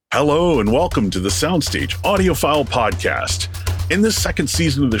Hello and welcome to the Soundstage Audiophile Podcast. In this second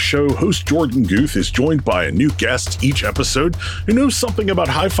season of the show, host Jordan Guth is joined by a new guest each episode who knows something about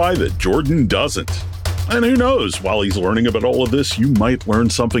hi-fi that Jordan doesn't. And who knows, while he's learning about all of this, you might learn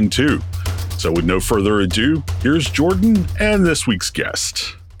something too. So with no further ado, here's Jordan and this week's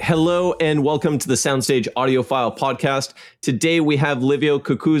guest. Hello and welcome to the Soundstage Audiophile Podcast. Today we have Livio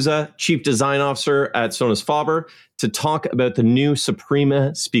Cucuzza, Chief Design Officer at Sonus Faber, to talk about the new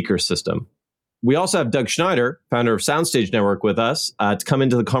Suprema speaker system. We also have Doug Schneider, founder of Soundstage Network, with us to come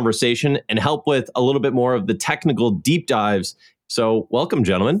into the conversation and help with a little bit more of the technical deep dives. So welcome,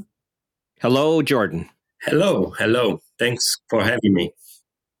 gentlemen. Hello, Jordan. Hello. Thanks for having me.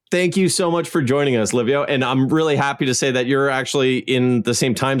 Thank you so much for joining us, Livio. And I'm really happy to say that you're actually in the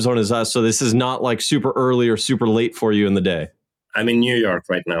same time zone as us. So this is not like super early or super late for you in the day. I'm in New York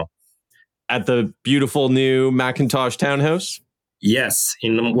right now. At the beautiful new Macintosh townhouse? Yes,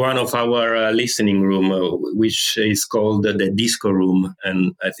 in one of our listening room, which is called the disco room.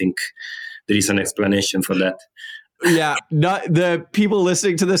 And I think there is an explanation for that. Yeah, not the people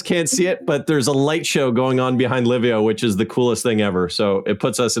listening to this can't see it, but there's a light show going on behind Livio, which is the coolest thing ever. So it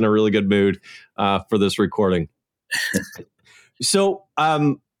puts us in a really good mood for this recording. So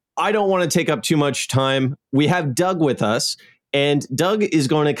I don't want to take up too much time. We have Doug with us, and Doug is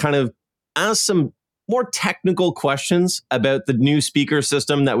going to kind of ask some more technical questions about the new speaker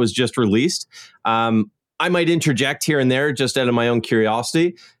system that was just released. I might interject here and there just out of my own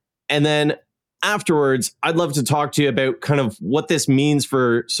curiosity. And then afterwards, I'd love to talk to you about kind of what this means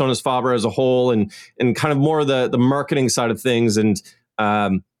for Sonus Faber as a whole and kind of more of the marketing side of things and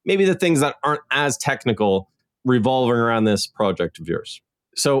maybe the things that aren't as technical revolving around this project of yours.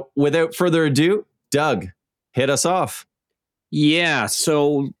 So without further ado, Doug, hit us off. Yeah,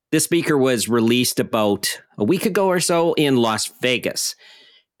 so this speaker was released about a week ago or so in Las Vegas.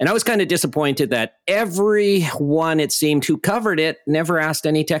 And I was kind of disappointed that everyone, it seemed, who covered it never asked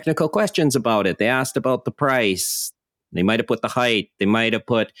any technical questions about it. They asked about the price. They might have put the height. They might have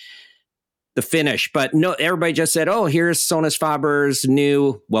put the finish. But no, everybody just said, oh, here's Sonus Faber's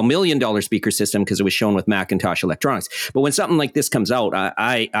new, $1 million speaker system because it was shown with Macintosh electronics. But when something like this comes out,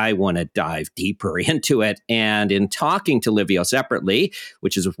 I want to dive deeper into it. And in talking to Livio separately,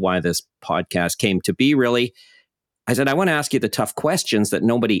 which is why this podcast came to be really, I said, I want to ask you the tough questions that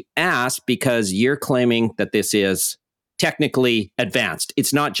nobody asked because you're claiming that this is technically advanced.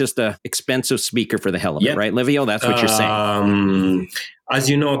 It's not just an expensive speaker for the hell of it, right, Livio? That's what you're saying. As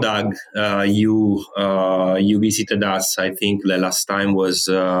you know, Doug, you visited us, I think the last time was,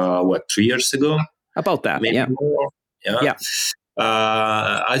 3 years ago? About that, maybe yeah. More. Yeah.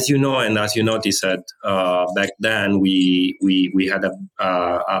 As you know, and as you noticed, back then we had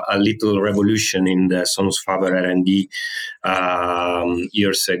a little revolution in the Sonus Faber R&D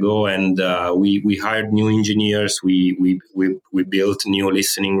years ago, and we hired new engineers. We built new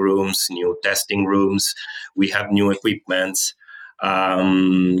listening rooms, new testing rooms. We have new equipments,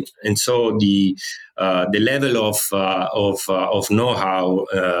 and so the level of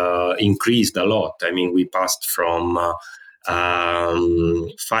know-how increased a lot. I mean, we passed from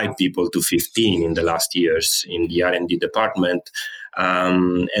 5 people to 15 in the last years in the R&D department.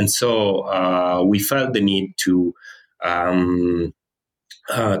 And so we felt the need to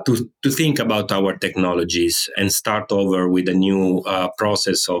think about our technologies and start over with a new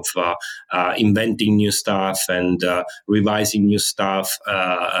process of inventing new stuff and revising new stuff,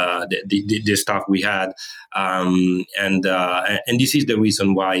 the stuff we had. And this is the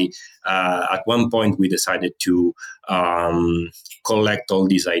reason why at one point we decided to collect all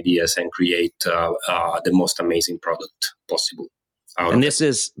these ideas and create the most amazing product possible. And this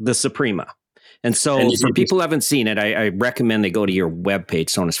is the Suprema. And so for people who haven't seen it, I recommend they go to your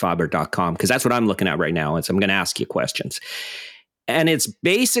webpage, sonusfaber.com, because that's what I'm looking at right now. And so I'm going to ask you questions. And it's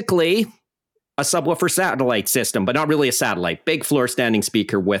basically a subwoofer satellite system, but not really a satellite. Big floor standing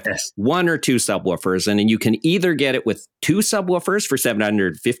speaker with 1 or 2 subwoofers. And then you can either get it with 2 subwoofers for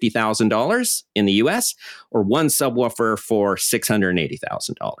 $750,000 in the US or 1 subwoofer for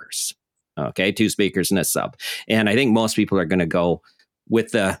 $680,000. Okay, 2 speakers and a sub. And I think most people are going to go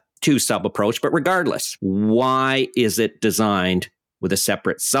with the 2 sub approach, but regardless, why is it designed with a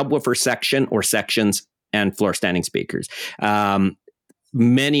separate subwoofer section or sections and floor standing speakers?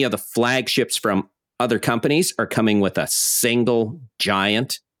 Many of the flagships from other companies are coming with a single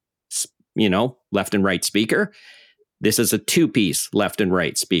giant, left and right speaker. This is a 2-piece left and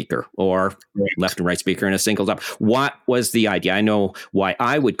right speaker or left and right speaker and a single sub. What was the idea? I know why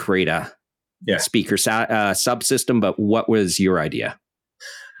I would create a speaker subsystem, but what was your idea?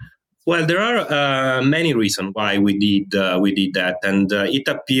 Well, there are many reasons why we did that, and it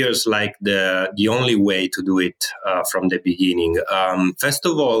appears like the only way to do it from the beginning. First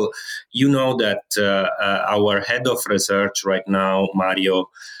of all, you know that our head of research right now,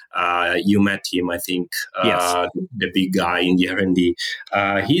 Mario. You met him, I think, Yes. the big guy in the R&D.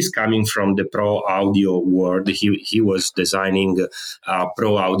 He's coming from the pro audio world. He was designing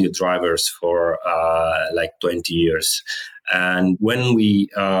pro audio drivers for like 20 years. And when we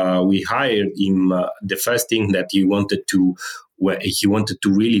hired him, the first thing that he wanted to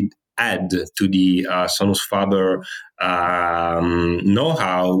really add to the Sonus Faber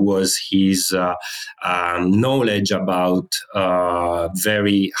know-how was his knowledge about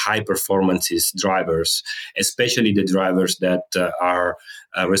very high performances drivers, especially the drivers that are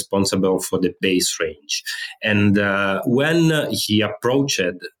responsible for the bass range. And when he approached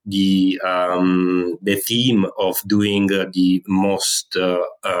the theme of doing the most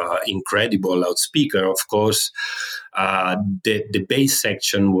incredible loudspeaker, of course, the bass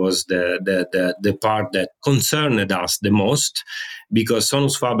section was the part that concerned us the most, because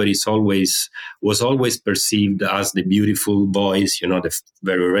Sonus Faber was always perceived as the beautiful voice, the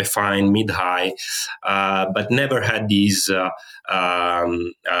very refined mid-high, but never had these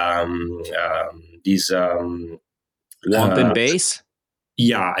Womp and bass.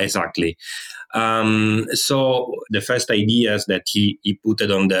 Yeah, exactly. So the first ideas that he put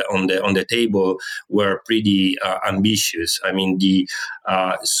it on the table were pretty ambitious. I mean, the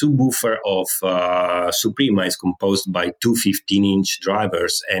subwoofer of Suprema is composed by two 15-inch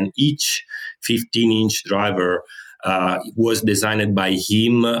drivers, and each 15-inch driver was designed by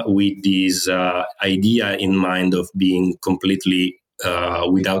him with this idea in mind of being completely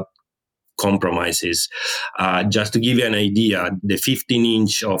without compromises. Just to give you an idea, the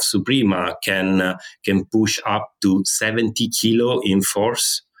 15-inch of Suprema can push up to 70 kilo in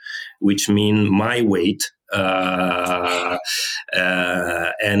force, which means my weight, and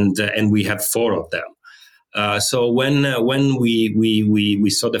we have four of them. So when we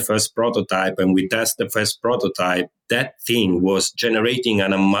saw the first prototype and we tested the first prototype, that thing was generating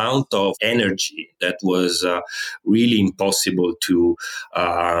an amount of energy that was really impossible to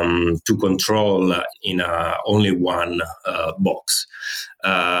control in only one box.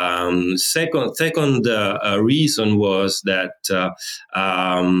 Second reason was that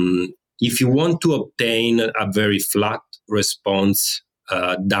if you want to obtain a very flat response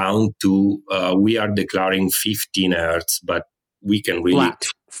down to we are declaring 15 hertz, but we can really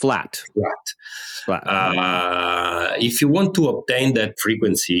flat. If you want to obtain that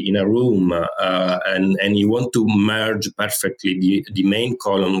frequency in a room and you want to merge perfectly the main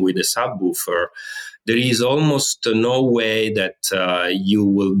column with the subwoofer, there is almost no way that you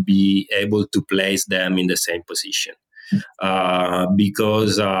will be able to place them in the same position.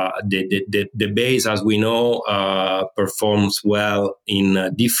 Because the bass, as we know, performs well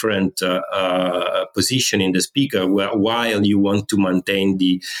in different position in the speaker, while you want to maintain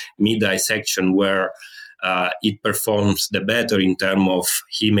the mid-high section where it performs the better in terms of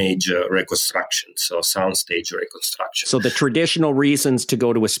image reconstruction, so soundstage reconstruction. So the traditional reasons to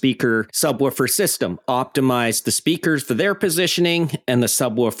go to a speaker subwoofer system optimize the speakers for their positioning and the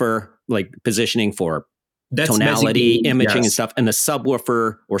subwoofer like positioning for tonality, imaging, and stuff, and the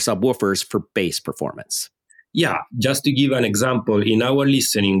subwoofer or subwoofers for bass performance. Yeah, just to give an example, in our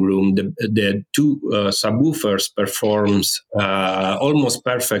listening room, the two subwoofers performs almost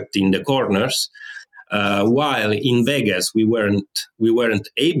perfect in the corners, while in Vegas we weren't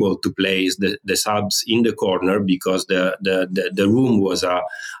able to place the subs in the corner because the room was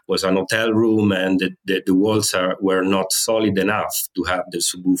an hotel room and the walls were not solid enough to have the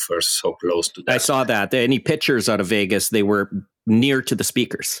subwoofers so close to that. I saw that. Any pictures out of Vegas, they were near to the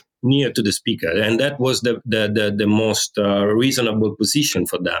speakers. Near to the speaker, and that was the most reasonable position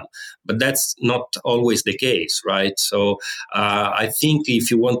for them. But that's not always the case, right? So I think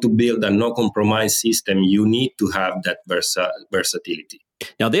if you want to build a no compromise system, you need to have that versatility.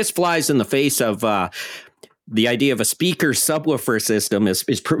 Now, this flies in the face of the idea of a speaker subwoofer system is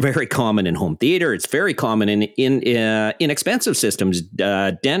very common in home theater. It's very common in inexpensive systems.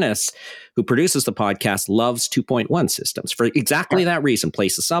 Dennis, who produces the podcast, loves 2.1 systems for exactly that reason.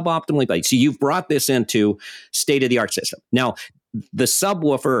 Place the suboptimally. So you've brought this into state-of-the-art system. Now, the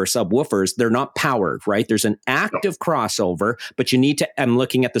subwoofer or subwoofers, they're not powered, right? There's an active crossover, but you need to, I'm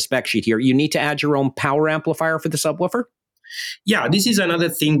looking at the spec sheet here, you need to add your own power amplifier for the subwoofer? Yeah, this is another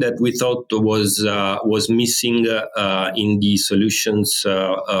thing that we thought was missing in the solutions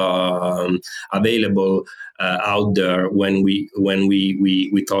available out there when we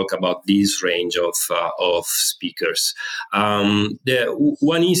talk about this range of speakers. The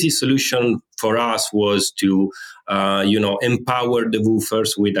one easy solution for us was to empower the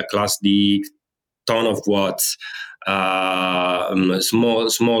woofers with a Class D ton of watts,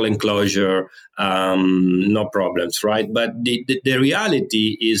 small enclosure, no problems, right? But the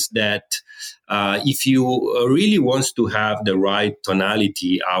reality is that if you really want to have the right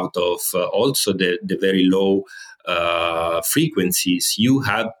tonality out of also the very low frequencies, you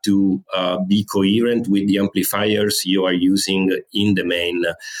have to be coherent with the amplifiers you are using in the main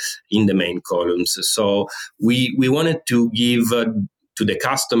columns. So we wanted to give to the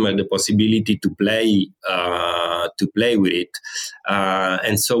customer the possibility to play with it,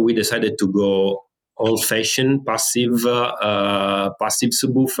 and so we decided to go old-fashioned passive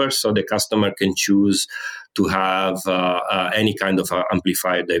subwoofer, so the customer can choose to have any kind of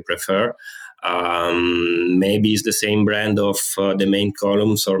amplifier they prefer. Maybe it's the same brand of the main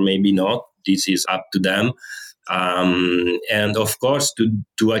columns, or maybe not. This is up to them. And of course,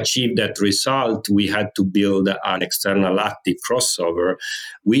 to achieve that result, we had to build an external active crossover,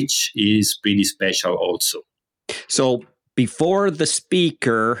 which is pretty special also. So before the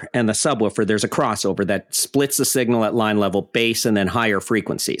speaker and the subwoofer, there's a crossover that splits the signal at line level, bass, and then higher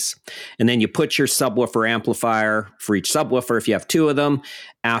frequencies. And then you put your subwoofer amplifier for each subwoofer, if you have two of them,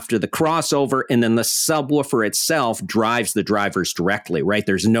 after the crossover, and then the subwoofer itself drives the drivers directly, right?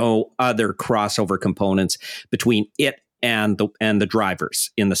 There's no other crossover components between it and the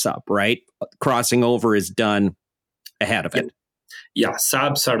drivers in the sub, right? Crossing over is done ahead of it. Yeah,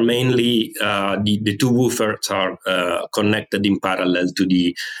 subs are mainly the two woofers are connected in parallel to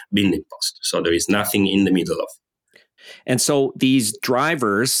the binding post. So there is nothing in the middle of. And so these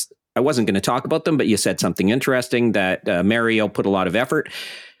drivers, I wasn't going to talk about them, but you said something interesting that Mario put a lot of effort.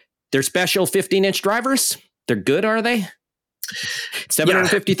 They're special 15-inch drivers. They're good, are they?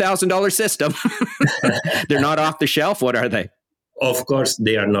 $750,000 system. They're not off the shelf. What are they? Of course,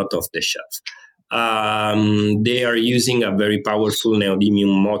 they are not off the shelf. They are using a very powerful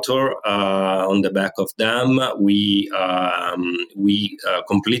neodymium motor on the back of them. We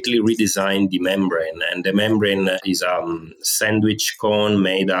completely redesigned the membrane, and the membrane is a sandwich cone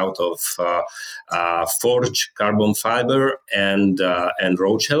made out of forged carbon fiber and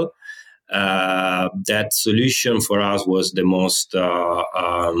roadshell. That solution for us was the most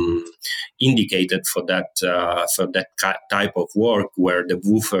indicated for that type of work, where the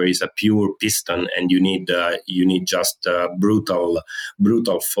woofer is a pure piston and you need just brutal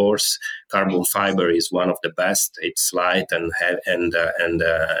force. Carbon fiber is one of the best. It's light and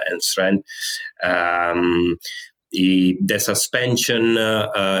strength. The suspension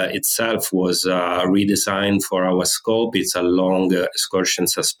itself was redesigned for our scope. It's a long excursion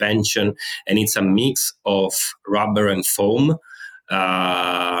suspension, and it's a mix of rubber and foam,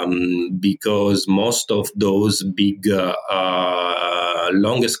 because most of those big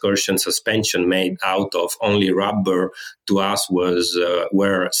long excursion suspension made out of only rubber to us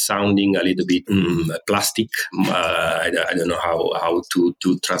were sounding a little bit plastic. I don't know how to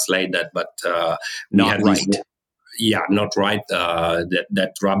translate that, but not right. Yeah, not right.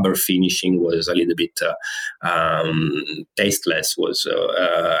 That rubber finishing was a little bit tasteless.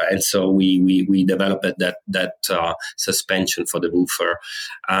 And so we developed that suspension for the woofer.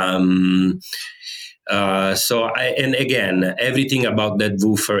 And again, everything about that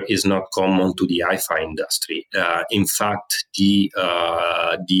woofer is not common to the hi-fi industry. In fact, the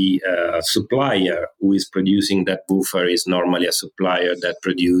supplier who is producing that woofer is normally a supplier that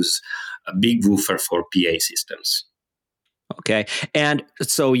produces a big woofer for PA systems. Okay. And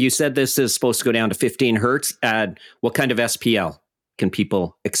so you said this is supposed to go down to 15 hertz. What kind of SPL can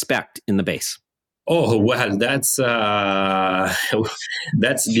people expect in the bass? Oh, well,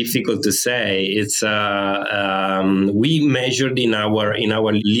 that's difficult to say. It's we measured in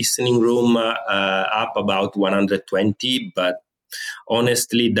our listening room up about 120, but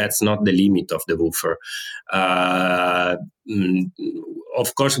honestly, that's not the limit of the woofer.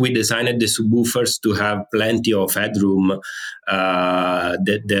 Of course, we designed the subwoofers to have plenty of headroom.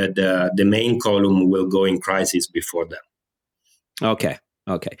 The main column will go in crisis before them. Okay.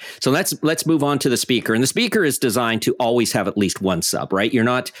 So let's move on to the speaker. And the speaker is designed to always have at least one sub, right? You're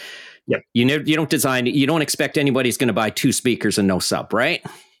not. Yep. You don't expect anybody's going to buy two speakers and no sub, right?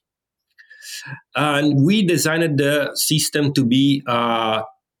 And we designed the system to be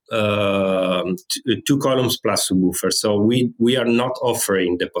two columns plus subwoofer. So we are not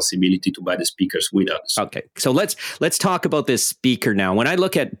offering the possibility to buy the speakers with us. Okay, so let's talk about this speaker now. When I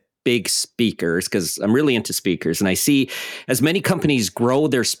look at big speakers, because I'm really into speakers, and I see as many companies grow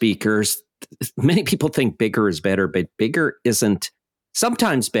their speakers, many people think bigger is better, but bigger isn't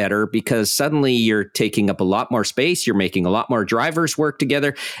sometimes better, because suddenly you're taking up a lot more space, you're making a lot more drivers work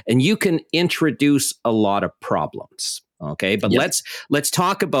together, and you can introduce a lot of problems. Okay, but let's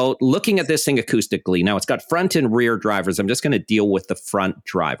talk about looking at this thing acoustically. Now, it's got front and rear drivers. I'm just going to deal with the front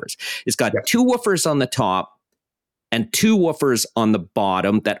drivers. It's got two woofers on the top and two woofers on the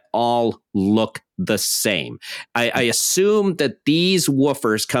bottom that all look the same. I assume that these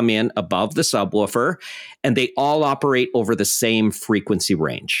woofers come in above the subwoofer and they all operate over the same frequency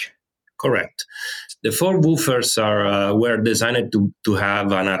range. Correct. The four woofers were designed to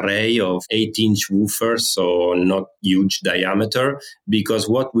have an array of 8-inch woofers, so not huge diameter, because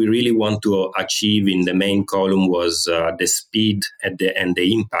what we really want to achieve in the main column was the speed and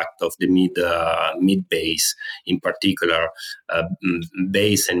the impact of the mid bass, in particular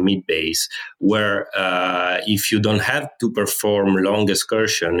bass and mid bass, where if you don't have to perform long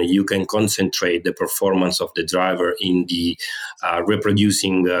excursion, you can concentrate the performance of the driver in the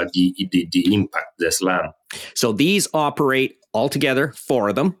reproducing the impact, the slam. So these operate all together, four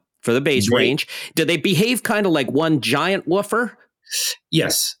of them, for the bass range. Do they behave kind of like one giant woofer?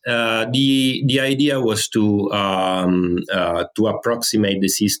 Yes. The idea was to approximate the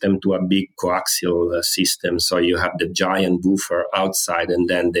system to a big coaxial system. So you have the giant woofer outside and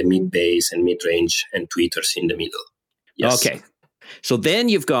then the mid bass and mid range and tweeters in the middle. Yes. Okay. So then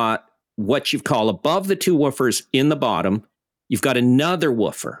you've got what you call above the two woofers in the bottom, you've got another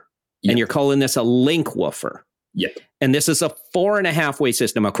woofer. And you're calling this a link woofer. Yeah. And this is a 4.5-way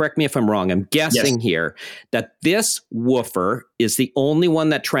system. Now, correct me if I'm wrong. I'm guessing here that this woofer is the only one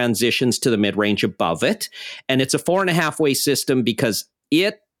that transitions to the mid-range above it. And it's a 4.5-way system because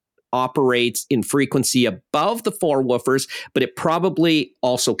it operates in frequency above the four woofers, but it probably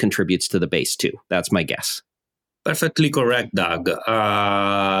also contributes to the bass too. That's my guess. Perfectly correct, Doug.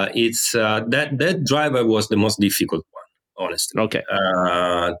 It's that driver was the most difficult one, honestly. Okay.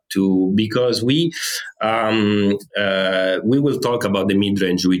 Because we will talk about the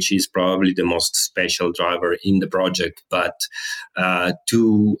mid-range, which is probably the most special driver in the project. But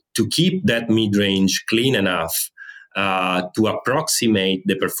to keep that mid-range clean enough to approximate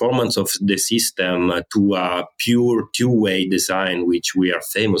the performance of the system to a pure two-way design, which we are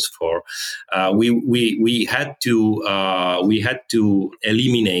famous for, we had to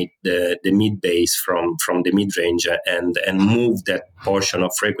eliminate the mid bass from the mid range and move that portion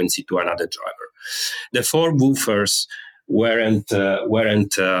of frequency to another driver. The four woofers weren't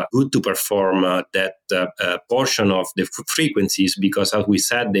good to perform that portion of the frequencies because, as we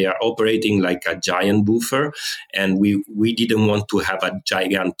said, they are operating like a giant woofer, and we didn't want to have a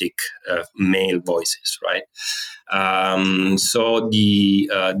gigantic male voices, right? So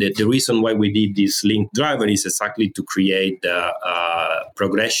the reason why we did this link driver is exactly to create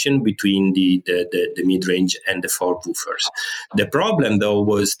progression between the mid range and the four woofers. The problem, though,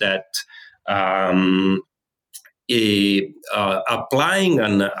 was that applying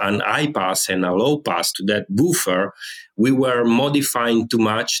an high pass and a low pass to that woofer, we were modifying too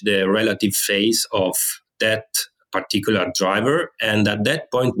much the relative phase of that particular driver, and at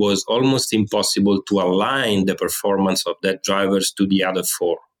that point was almost impossible to align the performance of that drivers to the other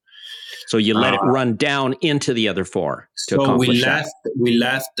four. So you let it run down into the other four to accomplish that. We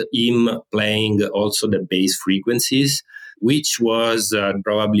left him playing also the bass frequencies, which was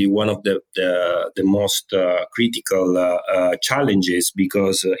probably one of the most critical challenges,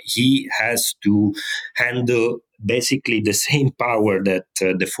 because he has to handle basically the same power that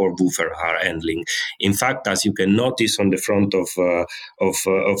the four woofer are handling. In fact, as you can notice on the front of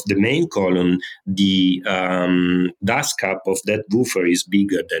the main column, the dust cap of that woofer is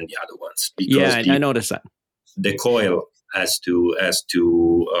bigger than the other ones. Because I noticed that. The coil has to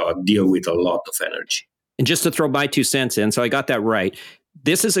deal with a lot of energy. And just to throw my 2 cents in, so I got that right.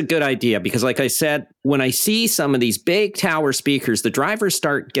 This is a good idea because, like I said, when I see some of these big tower speakers, the drivers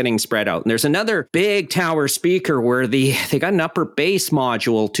start getting spread out. And there's another big tower speaker where they got an upper bass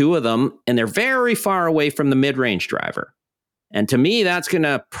module, 2 of them, and they're very far away from the mid-range driver. And to me, that's going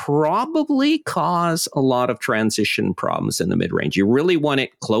to probably cause a lot of transition problems in the mid-range. You really want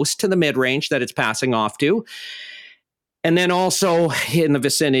it close to the mid-range that it's passing off to. And then also in the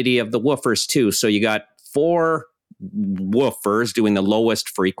vicinity of the woofers too. So you got 4 woofers doing the lowest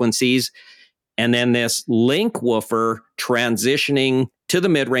frequencies, and then this link woofer transitioning to the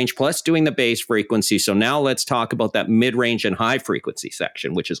mid-range plus doing the bass frequency. So now let's talk about that mid-range and high frequency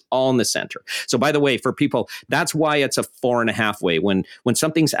section, which is all in the center. So by the way, for people, that's why it's a 4.5 way. When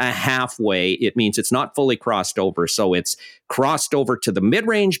something's a halfway, it means it's not fully crossed over. So it's crossed over to the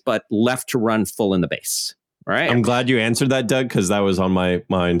mid-range, but left to run full in the bass. All right. I'm glad you answered that, Doug, because that was on my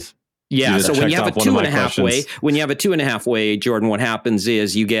mind. Yeah, so when you have a 2.5 way, Jordan, what happens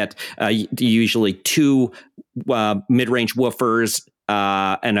is you get usually two mid-range woofers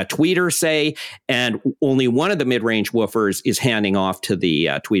and a tweeter, say, and only one of the mid-range woofers is handing off to the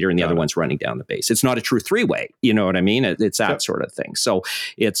tweeter and the other one's running down the bass. It's not a true three-way, you know what I mean? It's that sort of thing. So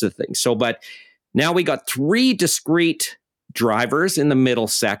it's a thing. So, but now we got three discrete drivers in the middle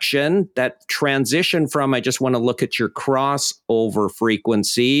section that transition from, I just want to look at your crossover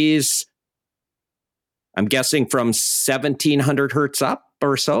frequencies. I'm guessing from 1700 hertz up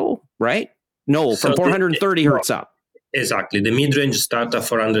or so, right? No, from 430 hertz up. Exactly. The mid-range starts at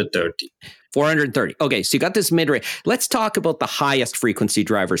 430. 430. Okay, so you got this mid-range. Let's talk about the highest frequency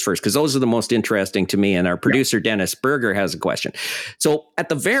drivers first, because those are the most interesting to me. And our producer, Dennis Berger, has a question. So at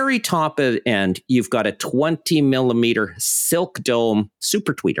the very top of the end, you've got a 20 millimeter Silk Dome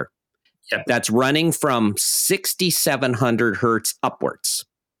super tweeter that's running from 6,700 hertz upwards.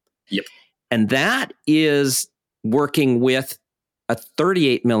 Yep. And that is working with a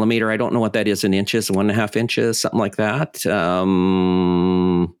 38 millimeter. I don't know what that is in inches, 1.5 inches, something like that. Is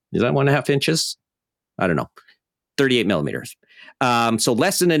that 1.5 inches? I don't know. 38 millimeters. So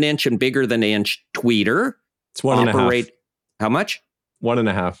less than an inch and bigger than an inch tweeter. It's 1.5. How much?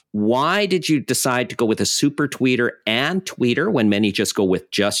 1.5. Why did you decide to go with a super tweeter and tweeter when many just go with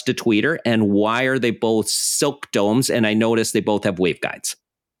just a tweeter? And why are they both Silk Domes? And I noticed they both have waveguides.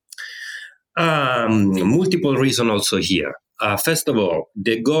 Multiple reasons also here. First of all,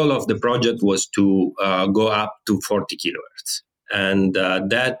 the goal of the project was to go up to 40 kilohertz. And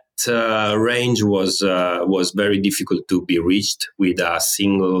that range was very difficult to be reached with a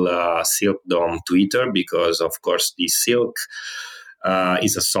single Silk Dome tweeter because, of course, the silk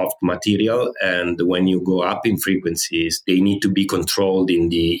is a soft material, and when you go up in frequencies, they need to be controlled in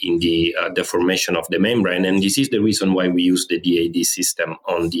the deformation of the membrane. And this is the reason why we use the DAD system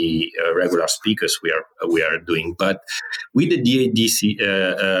on the regular speakers we are doing. But with the DAD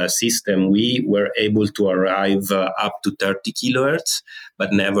system, we were able to arrive up to 30 kilohertz,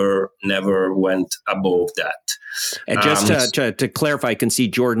 but never went above that. And just to clarify, I can see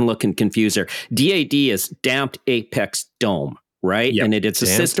Jordan looking confused there. DAD is damped apex dome. Right. Yep. And it's a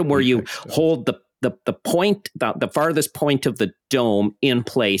system where you hold the point, the farthest point of the dome in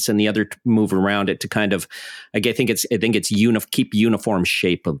place and the other move around it to kind of, it's keep uniform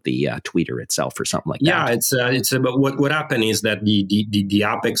shape of the tweeter itself or something like that. Yeah, it's about what happened is that the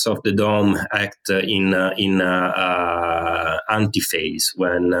apex of the dome act in antiphase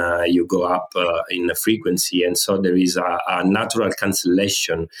when you go up in the frequency, and so there is a natural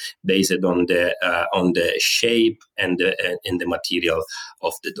cancellation based on the shape and the material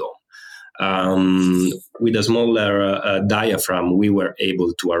of the dome. With a smaller diaphragm, we were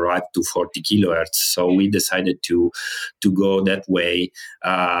able to arrive to 40 kilohertz. So we decided to go that way.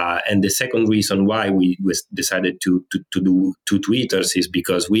 And the second reason why we decided to do two tweeters is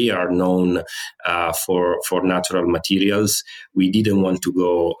because we are known for natural materials. We didn't want to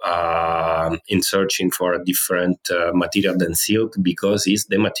go in searching for a different material than silk because it's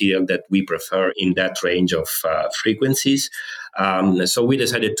the material that we prefer in that range of frequencies. So we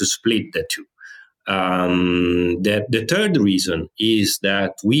decided to split the two. The third reason is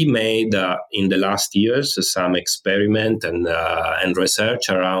that we made in the last years some experiment and research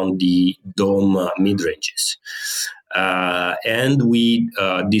around the dome mid-ranges. And we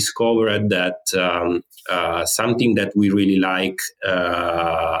discovered that something that we really like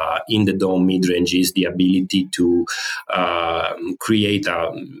in the dome mid-range is the ability to create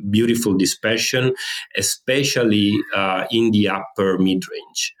a beautiful dispersion, especially in the upper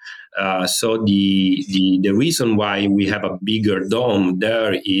mid-range. So the reason why we have a bigger dome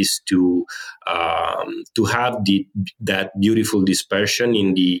there is to have that beautiful dispersion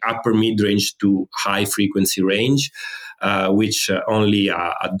in the upper mid-range to high frequency range, which only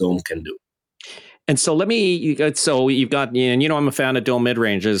a dome can do. And so you've got, and I'm a fan of dome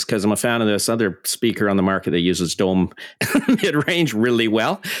mid-ranges because I'm a fan of this other speaker on the market that uses dome mid-range really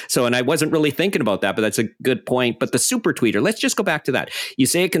well. So, and I wasn't really thinking about that, but that's a good point. But the super tweeter, let's just go back to that. You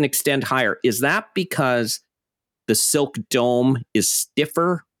say it can extend higher. Is that because the Silk Dome is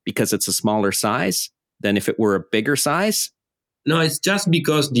stiffer because it's a smaller size than if it were a bigger size? No, it's just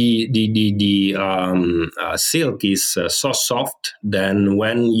because the silk is so soft. Then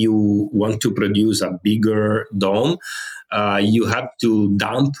when you want to produce a bigger dome, you have to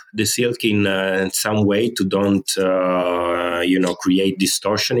dump the silk in some way to don't create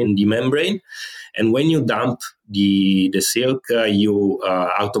distortion in the membrane. And when you dump the silk, you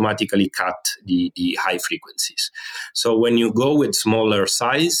automatically cut the high frequencies. So when you go with smaller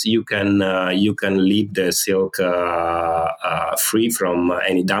size, you can leave the silk free from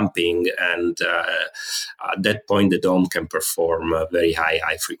any dumping, and at that point the dome can perform very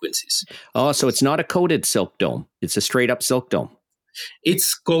high frequencies. Oh, so it's not a coated silk dome; it's a straight up silk dome.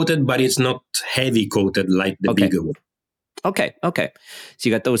 It's coated, but it's not heavy coated like the bigger one. Okay. So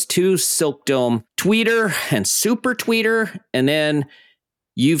you got those two silk dome tweeter and super tweeter, and then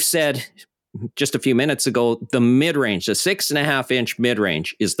you've said just a few minutes ago the mid-range, the 6.5-inch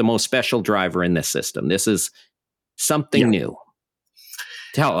mid-range, is the most special driver in this system. This is something new.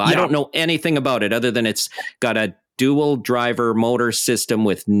 I don't know anything about it other than it's got a dual driver motor system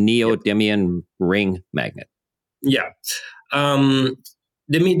with neodymium ring magnet. Yeah.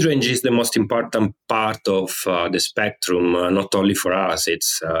 The mid-range is the most important part of the spectrum, not only for us.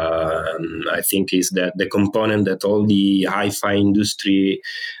 It's, I think, is the component that all the hi-fi industry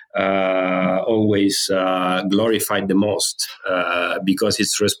always glorified the most, because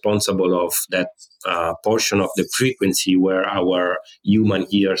it's responsible of that portion of the frequency where our human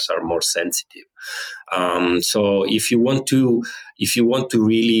ears are more sensitive. So if you want to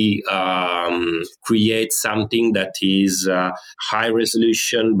really create something that is high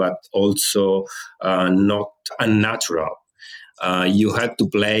resolution but also not unnatural, you have to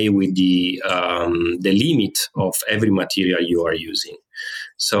play with the limit of every material you are using.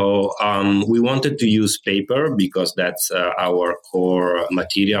 So we wanted to use paper because that's our core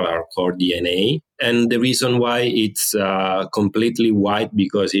material, our core DNA. And the reason why it's completely white,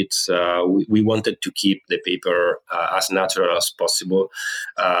 because it's we wanted to keep the paper as natural as possible.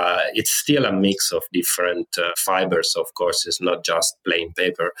 It's still a mix of different fibers, of course. It's not just plain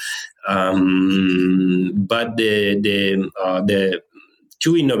paper. But the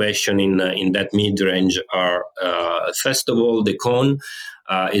two innovation in that mid-range are, first of all, the cone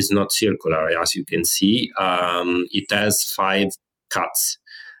is not circular, as you can see. It has 5 cuts.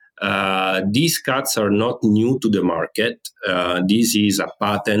 These cuts are not new to the market. This is a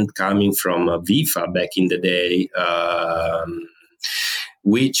patent coming from VIFA back in the day,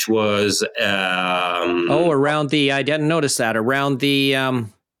 which was... around the... I didn't notice that. Around the...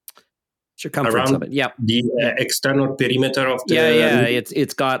 circumference of it. Yeah. The external perimeter of the... Yeah.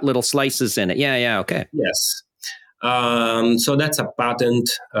 It's got little slices in it. Yeah. Okay. Yes. So that's a patent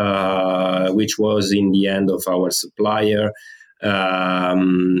which was in the end of our supplier.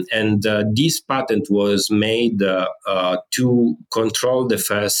 And this patent was made to control the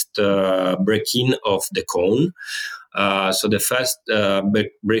first break-in of the cone. So the first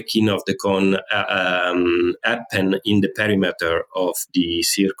break-in of the cone happened in the perimeter of the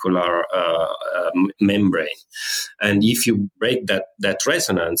circular membrane. And if you break that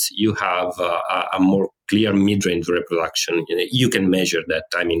resonance, you have a more clear mid-range reproduction. You can measure that.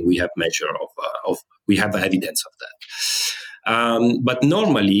 I mean, we have we have evidence of that. But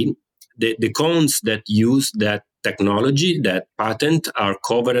normally, the cones that use that technology, that patent, are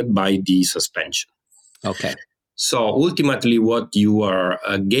covered by the suspension. Okay. So ultimately, what you are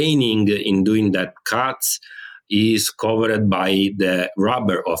gaining in doing that cuts is covered by the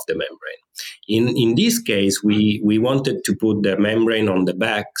rubber of the membrane. In this case, we wanted to put the membrane on the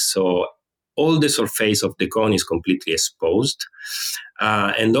back, so all the surface of the cone is completely exposed.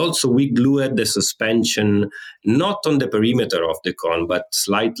 And also we glued the suspension not on the perimeter of the cone, but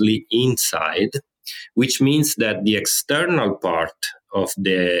slightly inside, which means that the external part of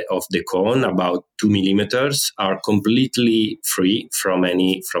the cone, about 2 millimeters, are completely free from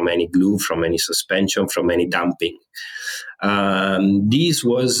any glue, from any suspension, from any damping. This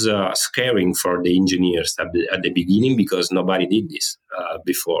was scaring for the engineers at the beginning, because nobody did this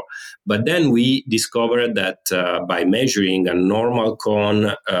before. But then we discovered that by measuring a normal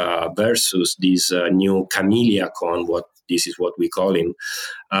cone versus this new camellia cone, this is what we call him,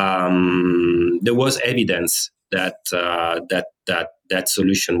 there was evidence that that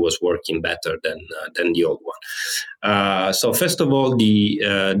solution was working better than the old one. So first of all,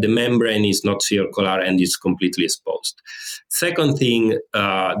 the membrane is not circular and it's completely exposed. Second thing,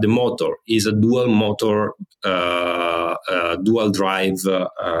 the motor is a dual motor, dual drive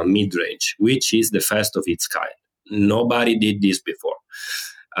mid-range, which is the first of its kind. Nobody did this before.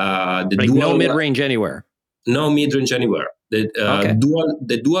 No mid-range anywhere. No mid-range anywhere.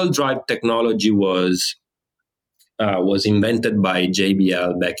 The dual drive technology was invented by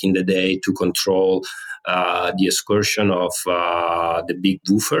JBL back in the day to control the excursion of the big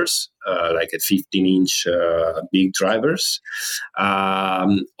woofers, like a 15-inch big drivers.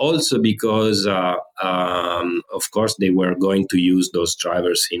 Also because, of course, they were going to use those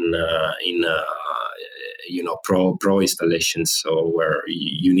drivers in pro installations, so where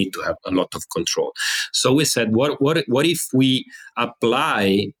you need to have a lot of control. So we said, what if we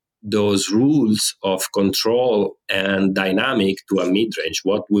apply those rules of control and dynamic to a mid-range?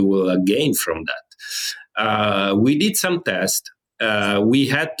 What we will gain from that? We did some tests. We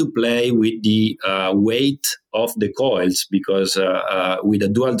had to play with the weight of the coils, because with a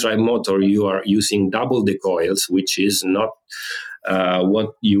dual drive motor, you are using double the coils, which is not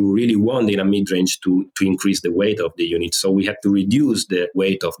what you really want in a mid-range to increase the weight of the unit. So we had to reduce the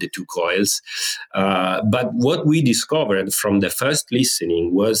weight of the two coils. But what we discovered from the first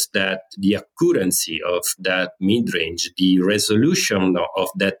listening was that the accuracy of that mid-range, the resolution of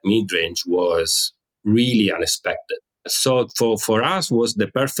that mid-range was really unexpected. So for us was the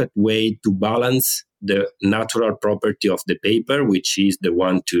perfect way to balance the natural property of the paper, which is the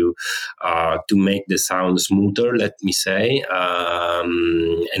one to make the sound smoother, let me say,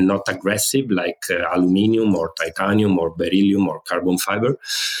 and not aggressive like aluminum or titanium or beryllium or carbon fiber.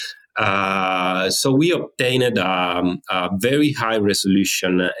 So we obtained a very high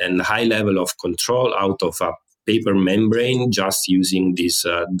resolution and high level of control out of a paper membrane just using this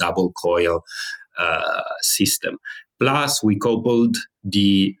double coil system. Plus, we coupled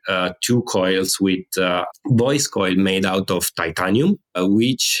the two coils with voice coil made out of titanium,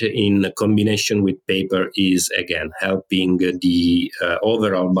 which in combination with paper is, again, helping the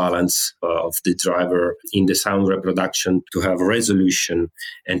overall balance of the driver in the sound reproduction to have resolution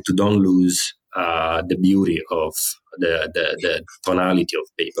and to don't lose the beauty of the tonality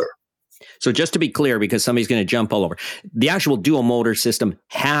of paper. So just to be clear, because somebody's going to jump all over, the actual dual motor system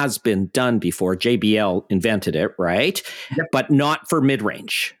has been done before. JBL invented it, right? Yep. But not for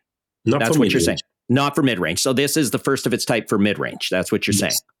mid-range. That's what you're saying. Not for mid-range. So this is the first of its type for mid-range. That's what you're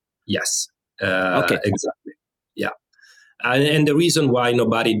saying. Yes. Okay. Exactly. Yeah. And the reason why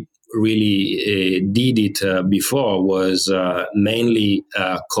nobody really did it before was mainly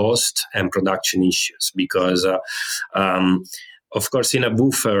cost and production issues, because, of course, in a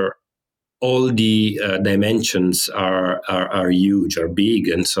woofer, all the dimensions are huge, are big,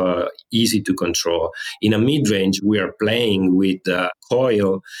 and so easy to control. In a mid-range, we are playing with a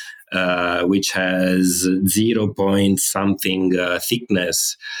coil which has 0 point something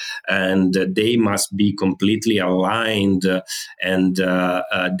thickness, and they must be completely aligned, and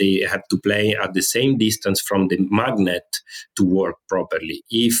they have to play at the same distance from the magnet to work properly.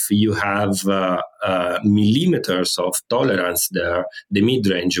 If you have millimeters of tolerance there, the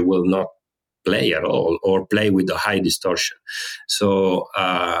mid-range will not play at all, or play with a high distortion. So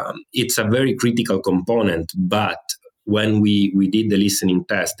it's a very critical component. But when we did the listening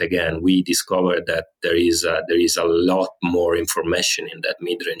test again, we discovered that there is a lot more information in that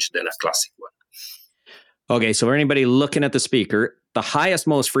mid-range than a classic one. Okay, so for anybody looking at the speaker, the highest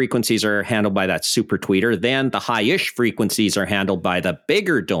most frequencies are handled by that super tweeter. Then the high-ish frequencies are handled by the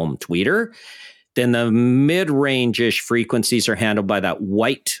bigger dome tweeter. Then the mid-range-ish frequencies are handled by that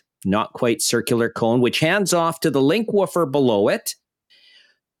white, not quite circular cone, which hands off to the link woofer below it,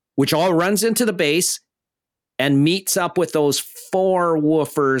 which all runs into the bass and meets up with those four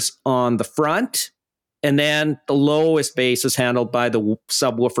woofers on the front. And then the lowest bass is handled by the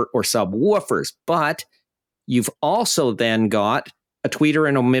subwoofer or subwoofers. But you've also then got a tweeter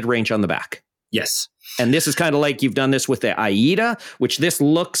and a mid-range on the back. Yes. And this is kind of like you've done this with the AIDA, which this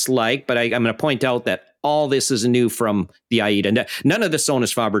looks like, but I'm going to point out that all this is new from the AIDA. None of the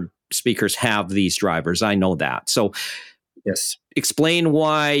Sonus Faber speakers have these drivers. I know that. So yes, explain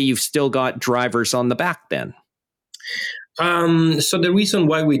why you've still got drivers on the back then. So the reason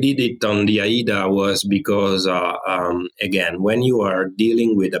why we did it on the AIDA was because, again, when you are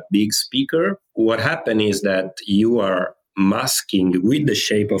dealing with a big speaker, what happens is that you are masking with the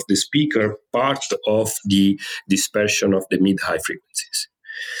shape of the speaker part of the dispersion of the mid-high frequencies.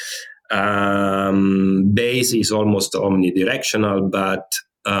 Bass is almost omnidirectional, but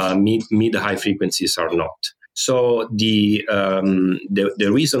mid-high frequencies are not. So the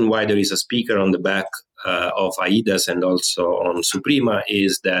reason why there is a speaker on the back of AIDAs and also on Suprema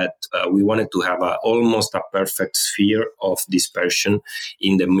is that we wanted to have almost a perfect sphere of dispersion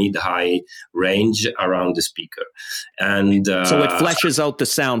in the mid-high range around the speaker. And so it fleshes out the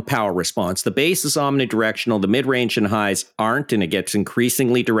sound power response. The bass is omnidirectional, the mid-range and highs aren't, and it gets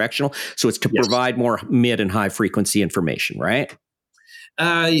increasingly directional. So it's to provide more mid and high frequency information, right?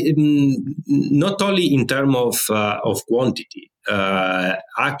 Not only in terms of quantity.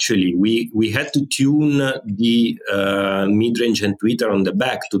 actually we had to tune the mid-range and tweeter on the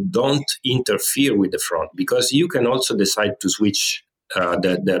back to don't interfere with the front, because you can also decide to switch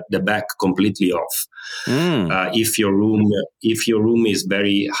the back completely off. If your room is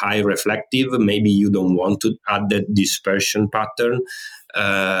very high reflective, maybe you don't want to add that dispersion pattern.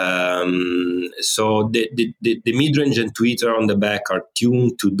 So the mid-range and tweeter on the back are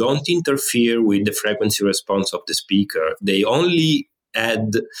tuned to don't interfere with the frequency response of the speaker. They only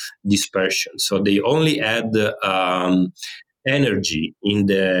add dispersion, so they only add energy in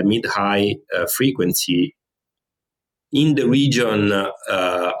the mid-high frequency in the region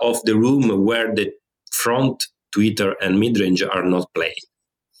of the room where the front tweeter and mid-range are not playing.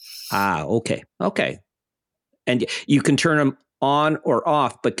 Okay. And you can turn them on or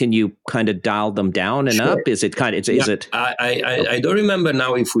off, but can you kind of dial them down and up? Is it kind of, is it? I don't remember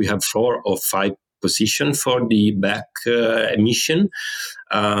now if we have 4 or 5 position for the back emission.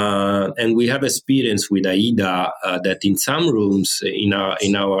 And we have experience with AIDA that in some rooms in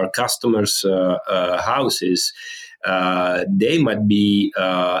our customers' houses, they might be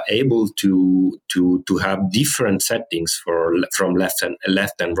able to have different settings from left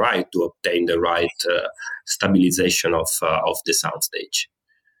and right to obtain the right stabilization of the soundstage.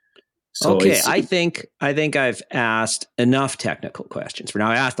 So okay, I think I've asked enough technical questions for now.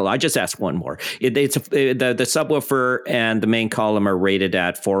 I just asked one more. The subwoofer and the main column are rated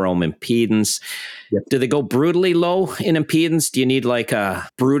at 4 ohm impedance. Yep. Do they go brutally low in impedance? Do you need like a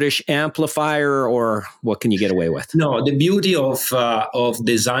brutish amplifier, or what can you get away with? No, the beauty of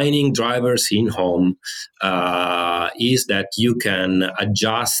designing drivers in home is that you can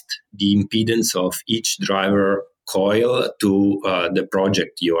adjust the impedance of each driver coil to the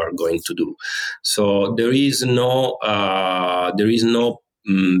project you are going to do. So there is no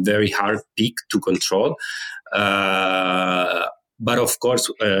very hard peak to control. But of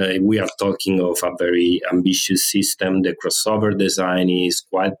course, we are talking of a very ambitious system. The crossover design is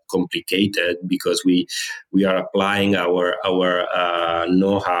quite complicated because we are applying our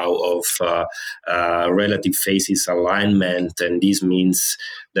know-how of relative phases alignment, and this means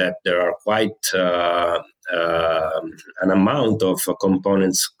that there are quite an amount of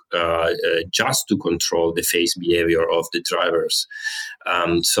components just to control the phase behavior of the drivers.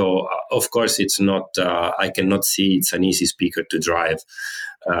 So, of course, it's not. I cannot see it's an easy speaker to drive.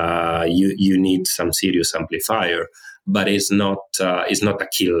 You need some serious amplifier, but it's not a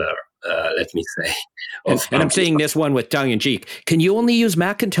killer. Let me say. And I'm saying this one with tongue in cheek. Can you only use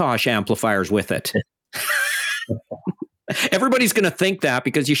Macintosh amplifiers with it? Everybody's going to think that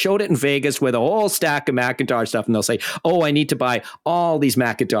because you showed it in Vegas with a whole stack of Macintosh stuff, and they'll say, "Oh, I need to buy all these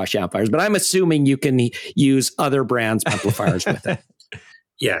Macintosh amplifiers." But I'm assuming you can use other brands' amplifiers with it.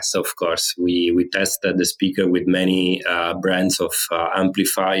 Yes, of course. We tested the speaker with many brands of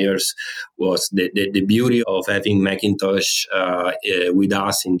amplifiers. Was the beauty of having Macintosh with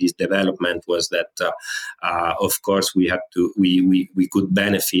us in this development was that, of course, we could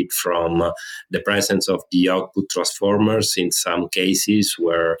benefit from the presence of the output transformers in some cases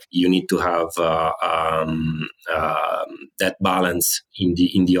where you need to have that balance in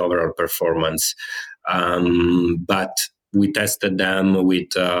the overall performance, but we tested them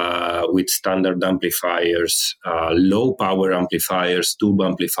with standard amplifiers, low power amplifiers, tube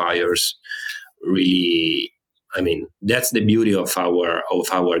amplifiers. Really, I mean, that's the beauty of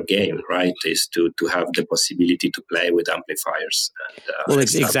our game, right? Is to have the possibility to play with amplifiers. And,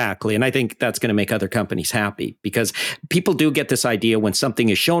 exactly. And I think that's going to make other companies happy, because people do get this idea when something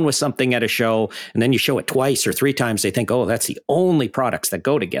is shown with something at a show, and then you show it twice or 3 times, they think, oh, that's the only products that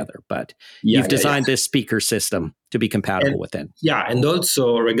go together. But you've designed this speaker system to be compatible with it. Yeah, and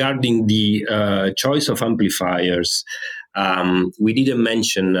also regarding the choice of amplifiers, we didn't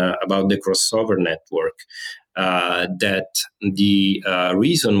mention about the crossover network. That the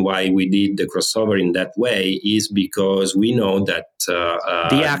reason why we did the crossover in that way is because we know that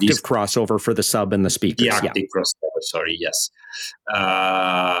the active crossover for the sub and the speakers. The active crossover, sorry, yes,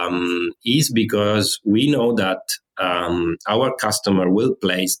 is because we know that our customer will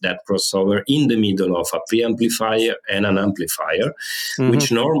place that crossover in the middle of a preamplifier and an amplifier,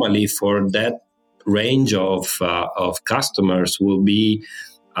 which normally for that range of customers will be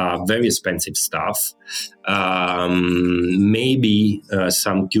very expensive stuff. Maybe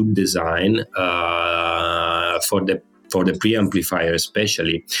some tube design for the preamplifier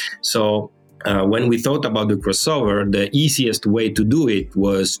especially. So when we thought about the crossover, the easiest way to do it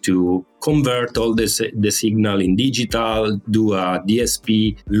was to convert all the signal in digital, do a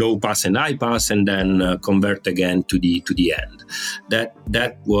DSP, low pass and high pass, and then convert again to the end.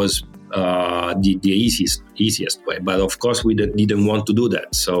 That was the easiest way. But of course, we didn't want to do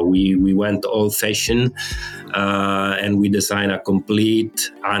that. So we went old-fashioned, and we designed a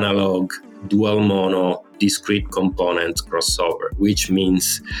complete analog dual mono discrete components crossover, which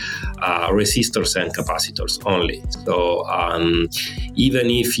means resistors and capacitors only. So even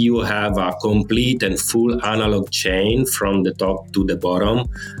if you have a complete and full analog chain from the top to the bottom,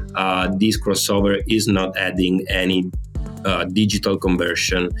 this crossover is not adding any digital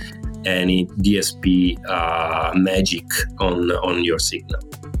conversion, any DSP magic on your signal.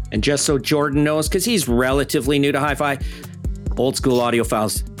 And just so Jordan knows, because he's relatively new to hi-fi, old school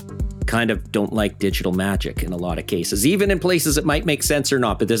audiophiles kind of don't like digital magic in a lot of cases, even in places it might make sense or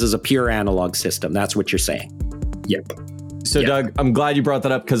not, but this is a pure analog system. That's what you're saying. Yep. So Doug, I'm glad you brought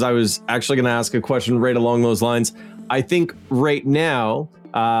that up, because I was actually going to ask a question right along those lines. I think right now,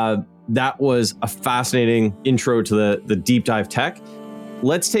 that was a fascinating intro to the deep dive tech.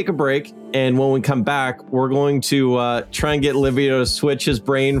 Let's take a break, and when we come back, we're going to try and get Livio to switch his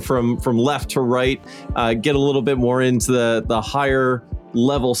brain from left to right, get a little bit more into the higher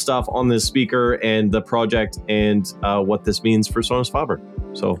level stuff on this speaker and the project, and what this means for Sonus Faber.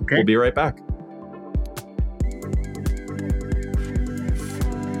 So We'll be right back.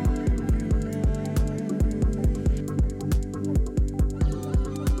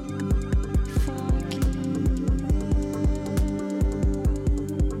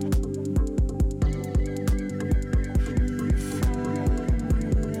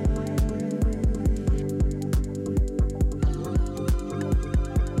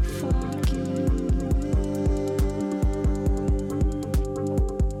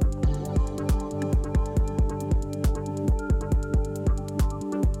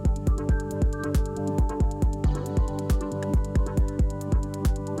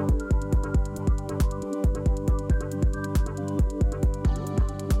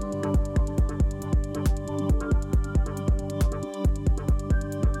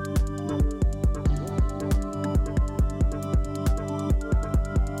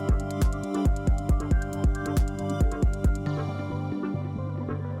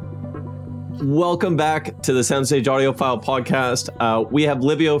 Welcome back to the Soundstage Audiophile podcast. We have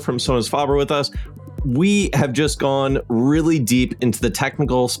Livio from Sonus Faber with us. We have just gone really deep into the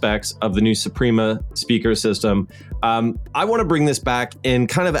technical specs of the new Suprema speaker system. I want to bring this back and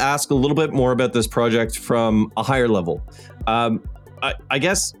kind of ask a little bit more about this project from a higher level. I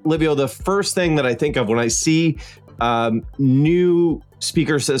guess, Livio, the first thing that I think of when I see new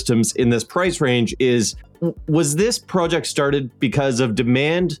speaker systems in this price range is, was this project started because of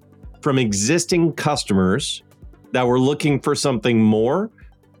demand from existing customers that were looking for something more?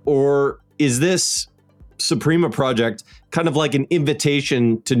 Or is this Suprema project kind of like an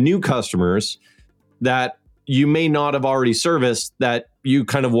invitation to new customers that you may not have already serviced, that you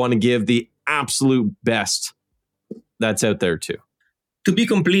kind of want to give the absolute best that's out there too? To be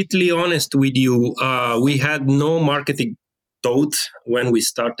completely honest with you, we had no marketing thought when we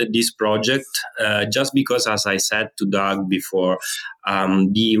started this project, just because, as I said to Doug before,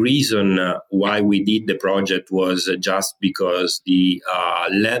 the reason why we did the project was just because the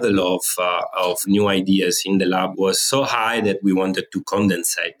level of new ideas in the lab was so high that we wanted to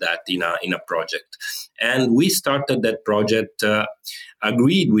condensate that in a project. And we started that project,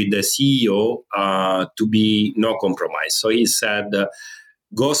 agreed with the CEO to be no compromise. So he said,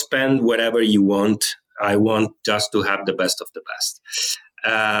 go spend whatever you want. I want just to have the best of the best.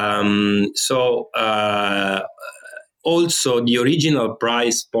 Also, the original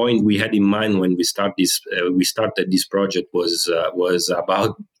price point we had in mind when we started this project was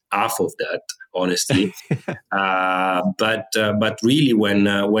about half of that, honestly. But really,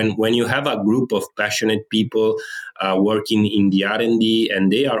 when you have a group of passionate people working in the R&D,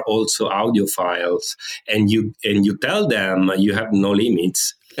 and they are also audiophiles, and you tell them you have no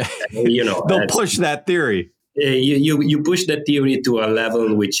limits. They'll push that theory. You push that theory to a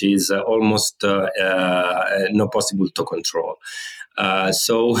level which is almost not possible to control.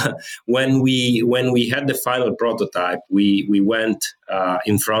 So when we had the final prototype, we went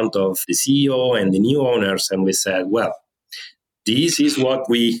in front of the CEO and the new owners, and we said, well, this is what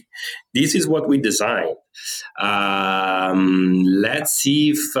we designed. Let's see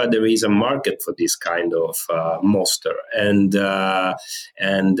if there is a market for this kind of monster. And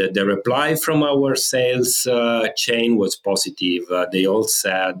the reply from our sales chain was positive. They all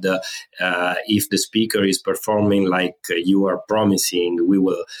said, if the speaker is performing like you are promising, we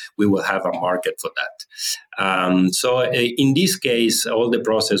will have a market for that. So in this case, all the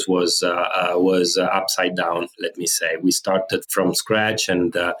process was upside down. Let me say, we started from scratch,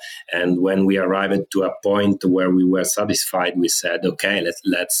 and when we arrived to a point point where we were satisfied, we said, okay,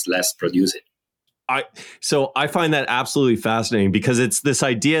 let's produce it. So I find that absolutely fascinating, because it's this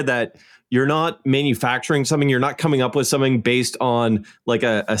idea that you're not manufacturing something, you're not coming up with something based on like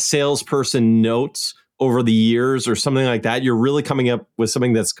a salesperson notes over the years or something like that. You're really coming up with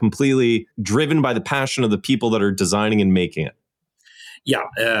something that's completely driven by the passion of the people that are designing and making it. Yeah,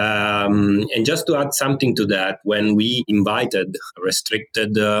 and just to add something to that, when we invited a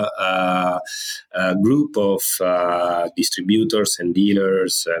restricted group of distributors and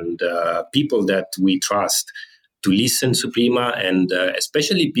dealers and people that we trust to listen Suprema, and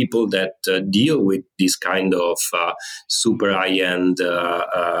especially people that deal with this kind of super high-end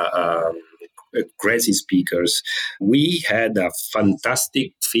crazy speakers, we had a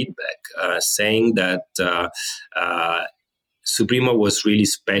fantastic feedback saying that Suprema was really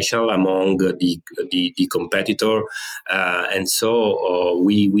special among the competitor, and so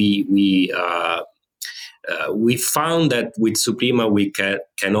we found that with Suprema we can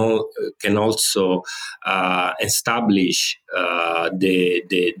also establish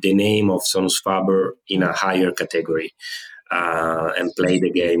the name of Sonus Faber in a higher category and play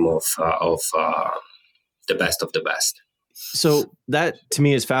the game of the best of the best. So that to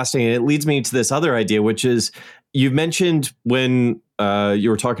me is fascinating. It leads me to this other idea, which is, you mentioned when you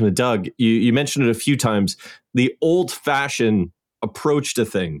were talking to Doug, you mentioned it a few times, the old-fashioned approach to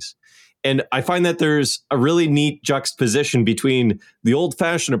things. And I find that there's a really neat juxtaposition between the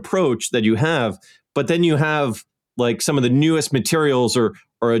old-fashioned approach that you have, but then you have like some of the newest materials or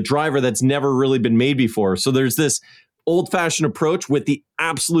a driver that's never really been made before. So there's this old-fashioned approach with the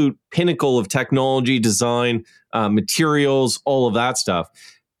absolute pinnacle of technology, design, materials, all of that stuff.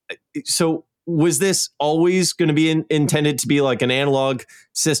 So was this always going to be intended to be like an analog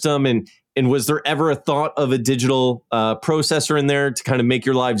system? And was there ever a thought of a digital processor in there to kind of make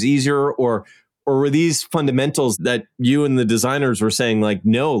your lives easier? Or were these fundamentals that you and the designers were saying, like,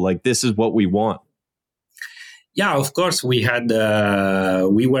 no, like this is what we want? Yeah, of course, we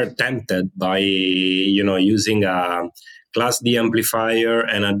were tempted by, using a Class D amplifier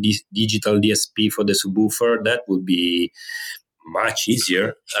and a digital DSP for the subwoofer. That would be much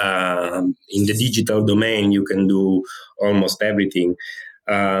easier. In the digital domain, you can do almost everything.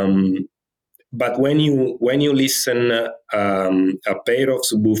 But when you listen a pair of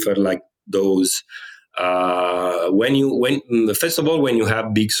subwoofer like those, first of all, when you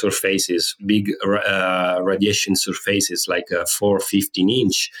have big surfaces, big radiation surfaces like a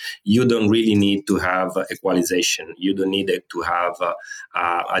 415-inch, you don't really need to have equalization. You don't need to have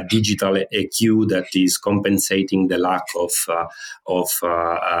a digital EQ that is compensating the lack of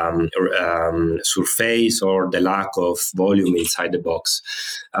surface or the lack of volume inside the box.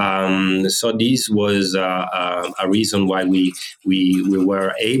 So this was a reason why we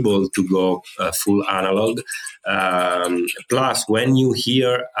were able to go full analog. Plus, when you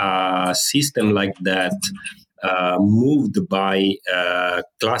hear a system like that moved by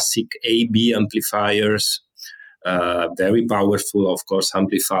classic AB amplifiers, very powerful, of course,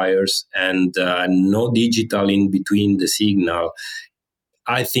 amplifiers, and no digital in between the signal,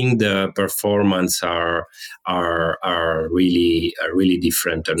 I think the performance are really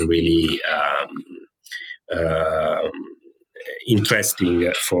different and really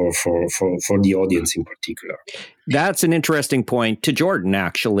interesting for the audience in particular. That's an interesting point to Jordan,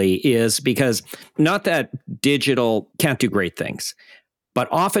 actually, is because not that digital can't do great things, but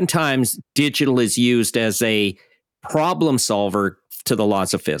oftentimes digital is used as a problem solver to the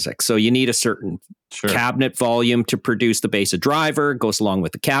laws of physics. So you need a certain cabinet volume to produce the base of driver, goes along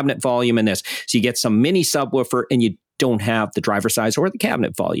with the cabinet volume in this. So you get some mini subwoofer and you don't have the driver size or the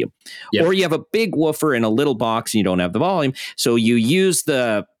cabinet volume. Yep. Or you have a big woofer in a little box and you don't have the volume. So you use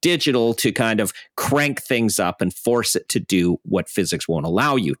the digital to kind of crank things up and force it to do what physics won't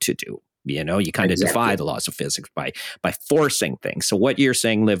allow you to do. You know, you kind of defy the laws of physics by forcing things. So what you're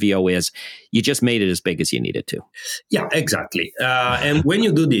saying, Livio, is you just made it as big as you needed to. Yeah, exactly. And when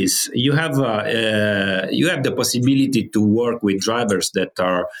you do this, you have the possibility to work with drivers that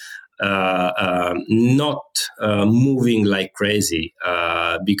are not moving like crazy,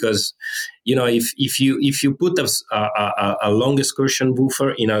 because if you put a long excursion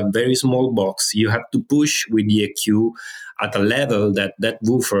woofer in a very small box, you have to push with the EQ at a level that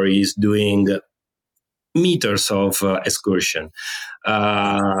woofer is doing meters of excursion.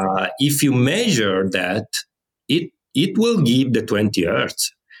 If you measure that, it will give the 20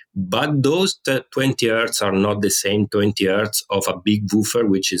 hertz. But those 20 hertz are not the same 20 hertz of a big woofer,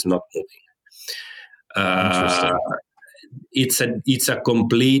 which is not moving. It's a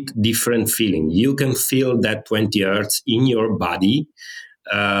complete different feeling. You can feel that 20 hertz in your body,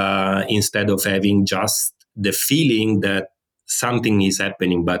 instead of having just the feeling that something is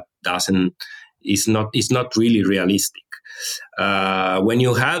happening but is not really realistic. When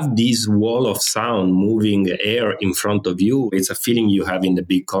you have this wall of sound moving air in front of you, it's a feeling you have in the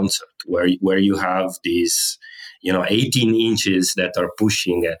big concert where you have these 18 inches that are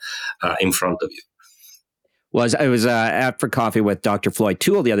pushing in front of you. I was out for coffee with Dr. Floyd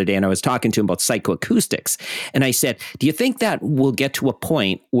Toole the other day, and I was talking to him about psychoacoustics. And I said, do you think that we'll get to a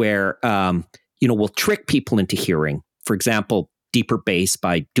point where, we'll trick people into hearing, for example, deeper bass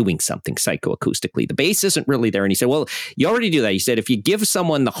by doing something psychoacoustically? The bass isn't really there. And he said, well, you already do that. He said, if you give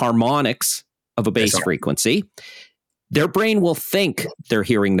someone the harmonics of a bass frequency, their brain will think they're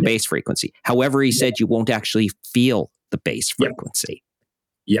hearing the bass frequency. However, he said you won't actually feel the bass frequency.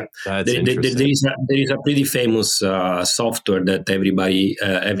 Yeah, there is a pretty famous software that everybody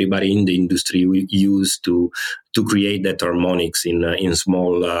in the industry will use to create that harmonics in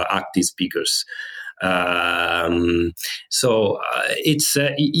small active speakers. So it's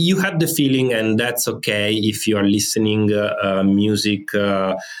you have the feeling, and that's okay if you are listening music.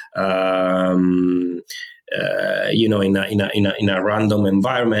 In a random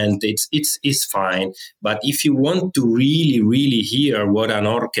environment, it's fine. But if you want to really hear what an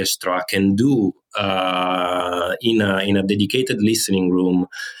orchestra can do in a dedicated listening room,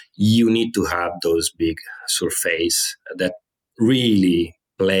 you need to have those big surface that really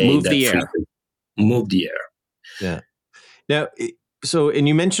move the air. Yeah. Now, and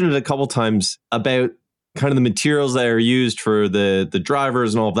you mentioned it a couple times about kind of the materials that are used for the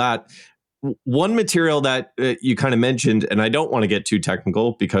drivers and all of that. One material that you kind of mentioned, and I don't want to get too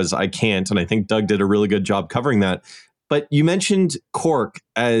technical because I can't, and I think Doug did a really good job covering that, but you mentioned cork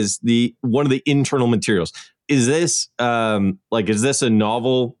as one of the internal materials. Is this is this a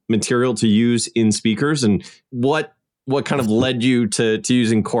novel material to use in speakers? And what kind of led you to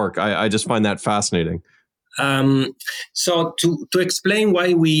using cork? I just find that fascinating. So to explain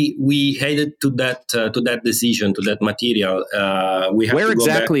why we headed to that decision, to that material, we have where to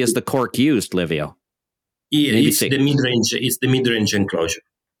exactly is the cork used, Livio? Yeah, it's the mid-range. It's the mid-range enclosure.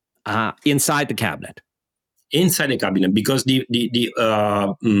 Inside the cabinet. Inside the cabinet, because the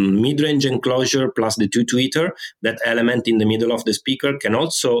mid-range enclosure plus the two tweeter, that element in the middle of the speaker, can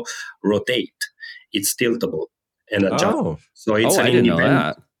also rotate. It's tiltable and adjust. So it's an I didn't know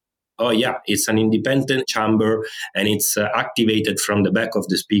that. Oh, yeah, it's an independent chamber, and it's activated from the back of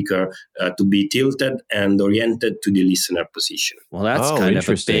the speaker to be tilted and oriented to the listener position. Well, that's kind of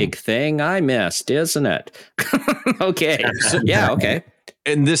a big thing I missed, isn't it? Okay. Yeah, okay.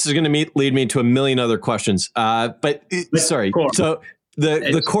 And this is going to lead me to a million other questions. Sorry. Cork. So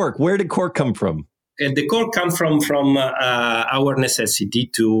the cork, where did cork come from? The cork come from our necessity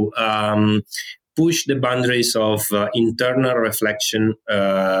to push the boundaries of internal reflection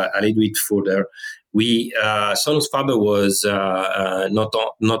a little bit further. Sonus Faber was not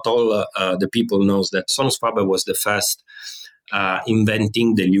all the people knows that Sonus Faber was the first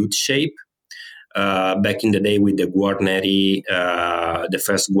inventing the lute shape back in the day with the Guarneri, the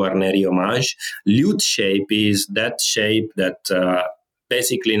first Guarneri homage. Lute shape is that shape that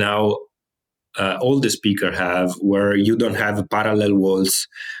basically now all the speakers have, where you don't have parallel walls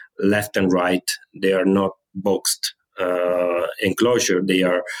left and right. They are not boxed enclosure. They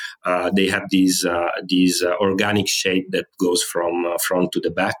have these organic shape that goes from front to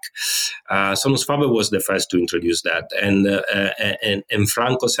the back. Sonus Faber was the first to introduce that, and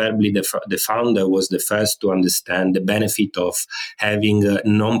Franco Serbli, the founder, was the first to understand the benefit of having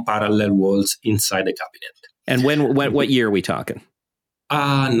non-parallel walls inside the cabinet. And what year are we talking?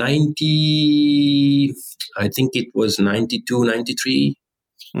 90. I think it was 92, 93.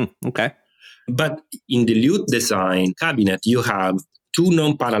 Okay. But in the lute design cabinet, you have two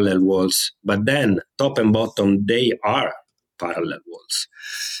non-parallel walls, but then top and bottom, they are parallel walls.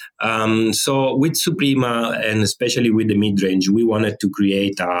 So with Suprema, and especially with the mid-range, we wanted to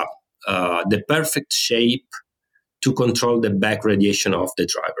create the perfect shape to control the back radiation of the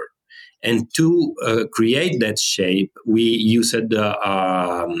driver. And to create that shape, we used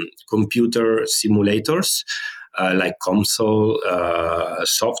computer simulators, like COMSOL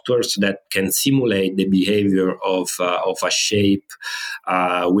softwares that can simulate the behavior of a shape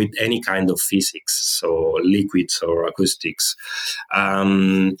with any kind of physics, so liquids or acoustics.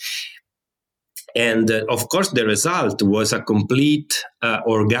 And of course, the result was a complete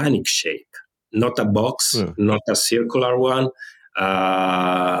organic shape, not a box, not a circular one,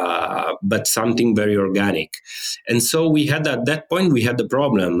 but something very organic. And so we had, at that point, we had the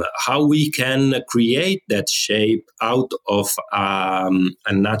problem how we can create that shape out of a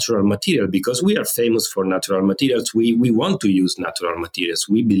natural material, because we are famous for natural materials. We want to use natural materials.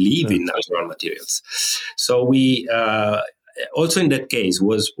 We believe in natural materials. So we also in that case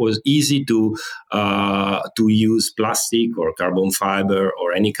was easy to use plastic or carbon fiber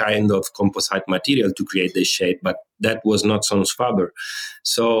or any kind of composite material to create the shape, but that was not Sonus Faber.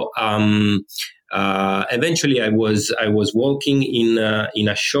 So eventually I was walking in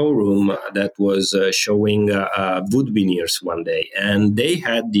a showroom that was showing wood veneers one day, and they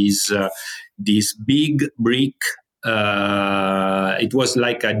had this big brick. It was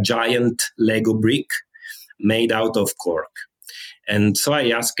like a giant Lego brick made out of cork. And so I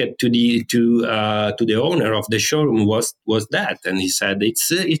asked to the owner of the showroom, was that? And he said,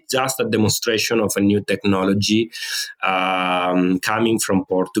 it's just a demonstration of a new technology coming from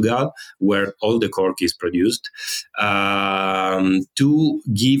Portugal, where all the cork is produced, to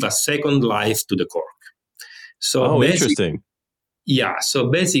give a second life to the cork. So interesting. Yeah, so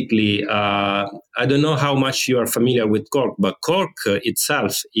basically, I don't know how much you are familiar with cork, but cork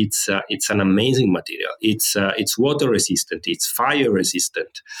itself, it's an amazing material. It's water resistant, it's fire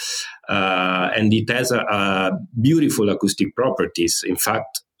resistant, and it has a beautiful acoustic properties. In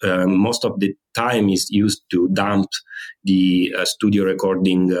fact, most of the time is used to damp the studio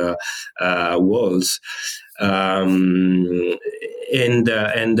recording walls. And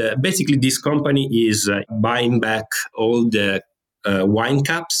basically, this company is buying back all the wine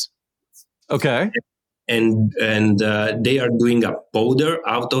cups. Okay. And they are doing a powder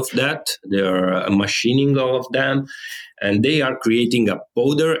out of that. They are machining all of them, and they are creating a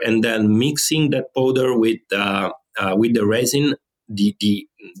powder and then mixing that powder with the resin, the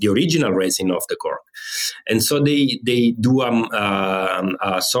original resin of the cork. And so they do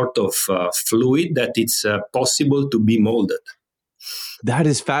a sort of fluid that it's possible to be molded. That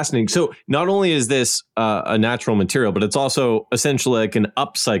is fascinating. So not only is this a natural material, but it's also essentially like an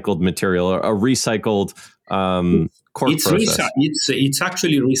upcycled material, or a recycled cork process. It's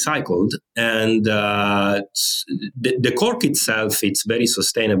actually recycled, and the cork itself, it's very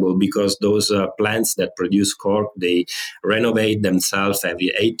sustainable, because those plants that produce cork, they renovate themselves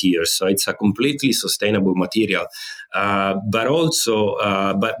every 8 years. So it's a completely sustainable material. But also,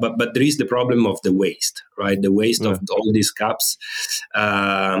 but there is the problem of the waste, right? The waste of all these cups.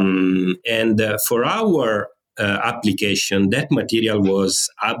 And for our application, that material was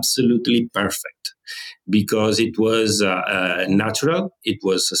absolutely perfect, because it was natural, it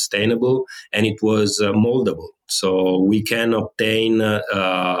was sustainable, and it was moldable. So we can obtain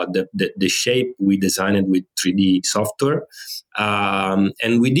the shape we designed with 3D software,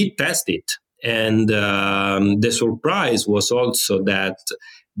 and we did test it. And the surprise was also that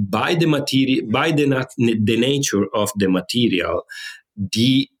by the material, by the nature of the material,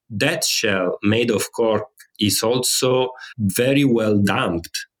 that shell made of cork is also very well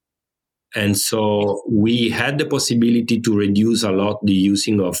damped. And so we had the possibility to reduce a lot the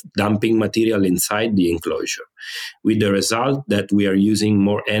using of damping material inside the enclosure, with the result that we are using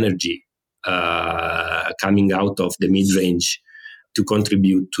more energy coming out of the mid-range to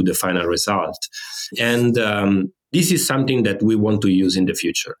contribute to the final result. And this is something that we want to use in the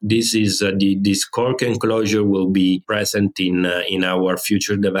future. This is this cork enclosure will be present in our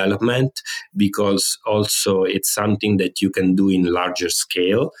future development, because also it's something that you can do in larger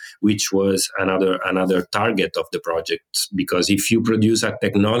scale, which was another target of the project. Because if you produce a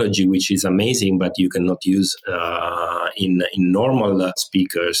technology which is amazing, but you cannot use in normal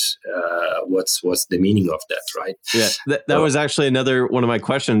speakers, what's the meaning of that, right? Yeah, that was actually another one of my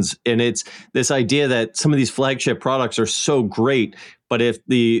questions, and it's this idea that some of these flagship products are so great, but if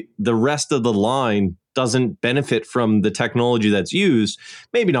the rest of the line doesn't benefit from the technology that's used,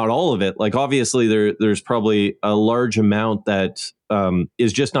 maybe not all of it. Like obviously there's probably a large amount that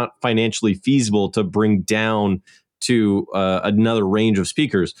is just not financially feasible to bring down to another range of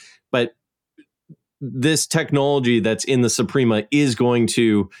speakers. But this technology that's in the Suprema is going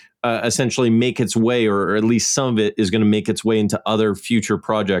to essentially make its way, or at least some of it is going to make its way into other future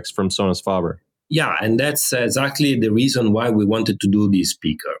projects from Sonus Faber. Yeah, and that's exactly the reason why we wanted to do this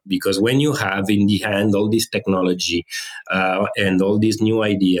speaker. Because when you have in the hand all this technology and all these new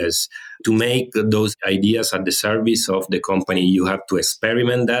ideas, to make those ideas at the service of the company, you have to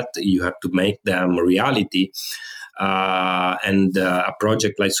experiment that, you have to make them reality. And a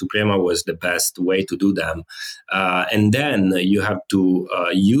project like Suprema was the best way to do them. And then you have to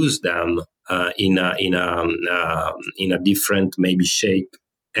use them in a different maybe shape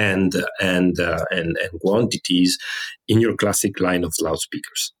and quantities in your classic line of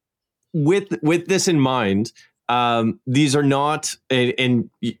loudspeakers. With this in mind, these are not, and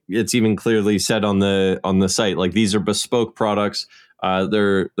it's even clearly said on the site, like these are bespoke products.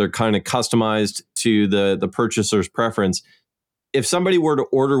 They're kind of customized to the purchaser's preference. If somebody were to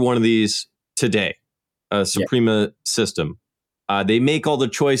order one of these today, a Suprema system, they make all the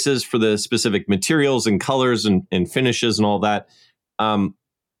choices for the specific materials and colors and finishes and all that.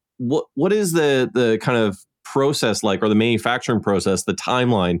 What is the kind of process like, or the manufacturing process, the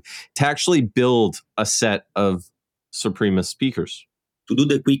timeline to actually build a set of Suprema speakers? To do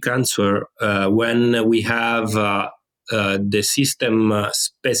the quick answer, when we have the system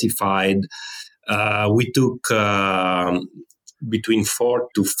specified, we took between 4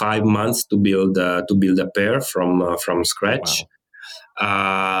 to 5 months to build a pair from scratch.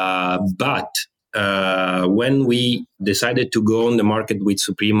 Wow. But when we decided to go on the market with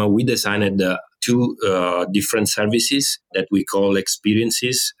Suprema, we designed two different services that we call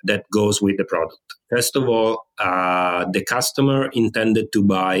experiences that goes with the product. First of all, the customer intended to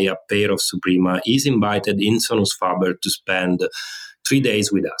buy a pair of Suprema is invited in Sonus Faber to spend 3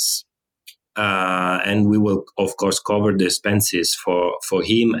 days with us. And we will, of course, cover the expenses for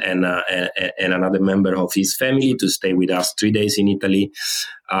him and another member of his family to stay with us 3 days in Italy.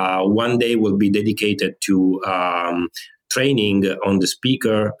 1 day will be dedicated to training on the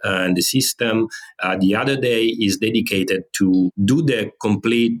speaker and the system. The other day is dedicated to do the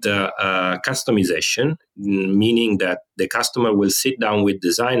complete customization, meaning that the customer will sit down with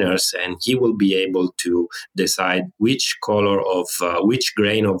designers and he will be able to decide which color of which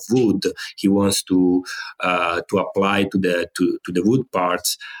grain of wood he wants to apply to the wood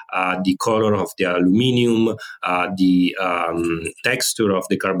parts, the color of the aluminium, the texture of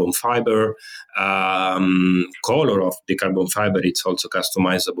the carbon fiber, color of the carbon fiber. It's also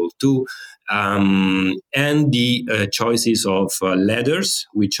customizable too. And the choices of leathers,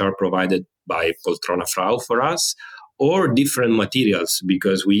 which are provided by Poltrona Frau for us, or different materials,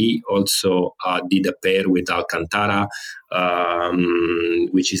 because we also did a pair with Alcantara,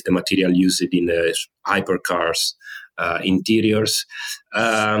 which is the material used in the hypercars interiors.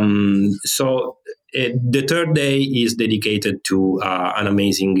 So the third day is dedicated to an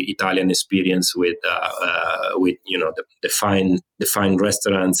amazing Italian experience with the fine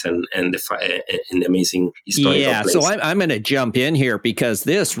restaurants and the amazing historical places. So I'm going to jump in here because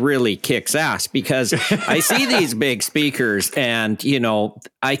this really kicks ass, because I see these big speakers and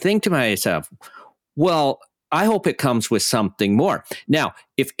I think to myself, well, I hope it comes with something more. Now,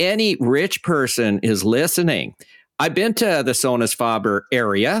 if any rich person is listening, I've been to the Sonus Faber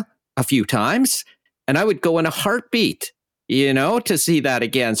area a few times, and I would go in a heartbeat, to see that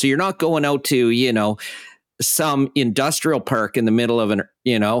again. So you're not going out to, some industrial park in the middle of an,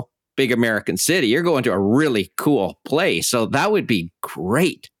 big American city. You're going to a really cool place. So that would be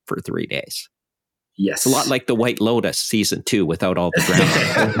great for 3 days. Yes. It's a lot like the White Lotus season 2 without all the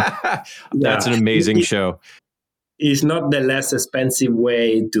drama. That's an amazing show. It's not the less expensive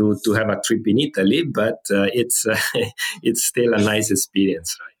way to have a trip in Italy, but it's still a nice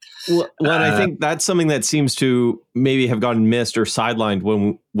experience, right? Well, and I think that's something that seems to maybe have gotten missed or sidelined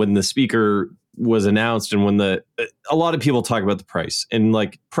when the speaker was announced, and when a lot of people talk about the price and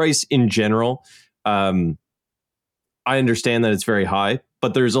like price in general. I understand that it's very high,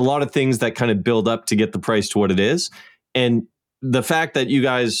 but there's a lot of things that kind of build up to get the price to what it is, and the fact that you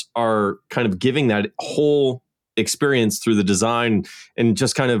guys are kind of giving that whole experience through the design and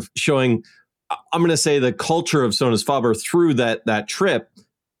just kind of showing, I'm going to say, the culture of Sonus Faber through that trip,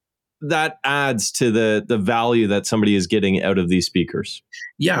 that adds to the value that somebody is getting out of these speakers.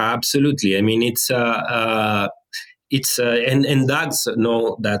 Yeah, absolutely. I mean, it's and Doug's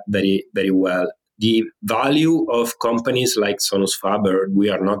know that very, very well. The value of companies like Sonus Faber, we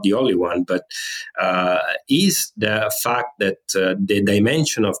are not the only one, but is the fact that the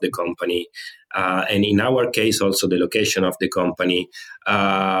dimension of the company, and in our case also the location of the company,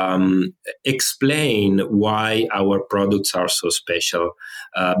 explain why our products are so special,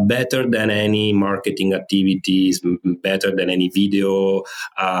 better than any marketing activities, better than any video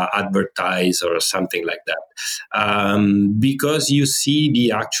advertise or something like that, because you see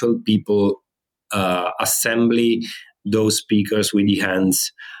the actual people assembly those speakers with the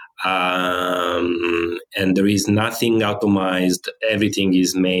hands, and there is nothing automized. Everything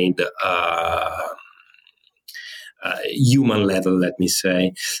is made human level, let me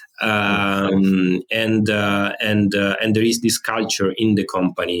say, and there is this culture in the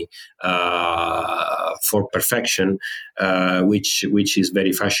company for perfection, which is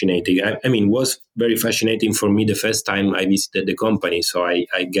very fascinating. I mean, was very fascinating for me the first time I visited the company. So I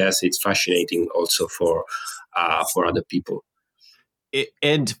guess it's fascinating also for other people.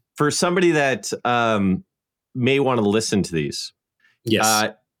 And for somebody that may want to listen to these,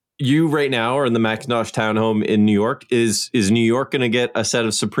 yes. You right now are in the Macintosh townhome in New York. Is New York going to get a set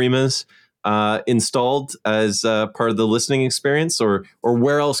of Supremas installed as part of the listening experience, or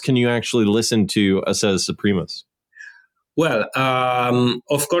where else can you actually listen to a set of Supremas? Well,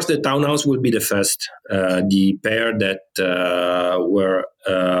 of course, the townhouse will be the first. The pair that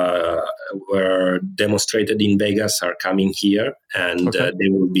were demonstrated in Vegas are coming here, and they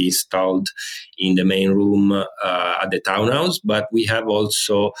will be installed in the main room at the townhouse. But we have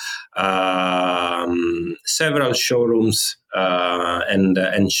also several showrooms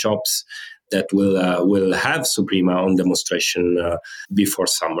and shops that will have Suprema on demonstration before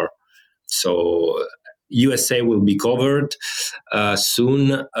summer. So USA will be covered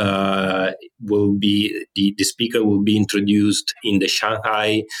soon. Will be the speaker will be introduced in the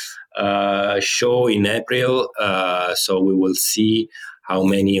Shanghai show in April. So we will see how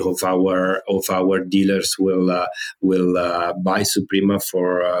many of our dealers will buy Suprema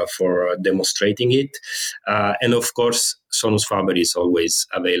for demonstrating it. And of course, Sonus Faber is always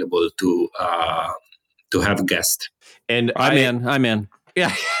available to have guests. And I'm in.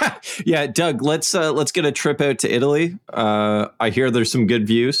 Yeah, yeah, Doug. Let's get a trip out to Italy. I hear there's some good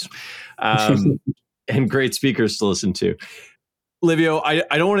views, and great speakers to listen to. Livio, I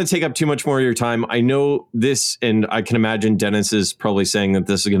don't want to take up too much more of your time. I know this, and I can imagine Dennis is probably saying that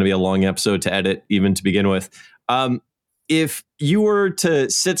this is going to be a long episode to edit, even to begin with. If you were to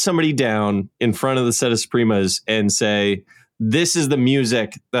sit somebody down in front of the set of Supremas and say, "This is the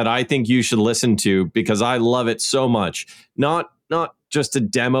music that I think you should listen to because I love it so much," not just to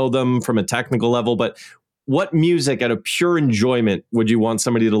demo them from a technical level, but what music out of pure enjoyment would you want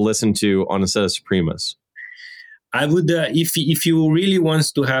somebody to listen to on a set of Supremas? I would, if you really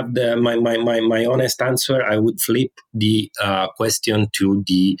want to have my honest answer, I would flip the question to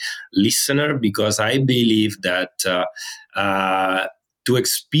the listener, because I believe that to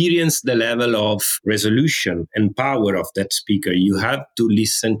experience the level of resolution and power of that speaker, you have to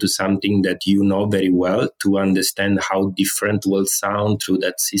listen to something that you know very well to understand how different will sound through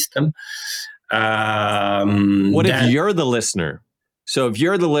that system. What if you're the listener? So if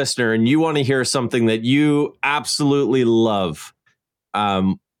you're the listener and you want to hear something that you absolutely love,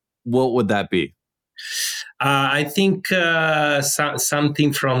 what would that be? I think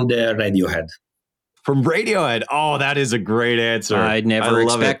something from the Radiohead. From Radiohead. Oh, that is a great answer. I'd never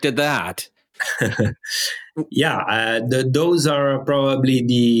expected that. Yeah, those are probably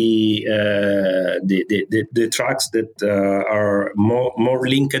the tracks that are more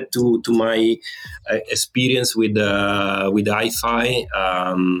linked to my experience with hi-fi.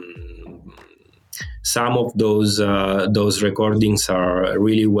 Some of those recordings are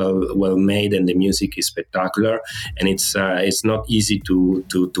really well made, and the music is spectacular. And it's not easy to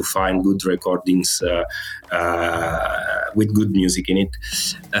find good recordings with good music in it.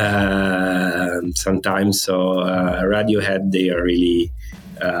 Sometimes, so Radiohead, they are really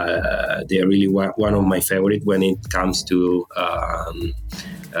one of my favorite when it comes to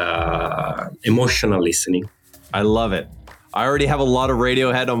emotional listening. I love it. I already have a lot of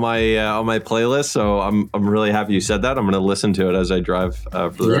Radiohead on my playlist, so I'm really happy you said that. I'm going to listen to it as I drive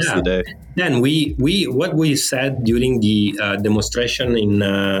for the rest of the day. Then what we said during the demonstration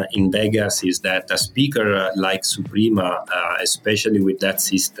in Vegas is that a speaker like Suprema, especially with that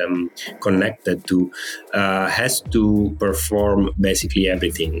system connected to, has to perform basically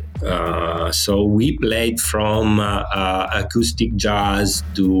everything. So we played from acoustic jazz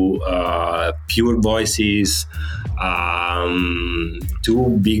to pure voices,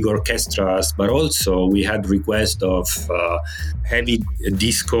 to big orchestras, but also we had requests of heavy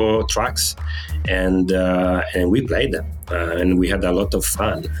disco tracks, and we played them, and we had a lot of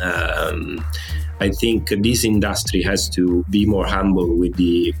fun. I think this industry has to be more humble with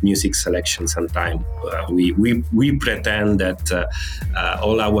the music selection sometimes. We pretend that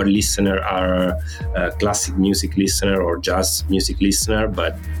all our listeners are classic music listener or jazz music listener,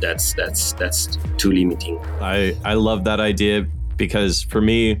 but that's too limiting. I love that idea, because for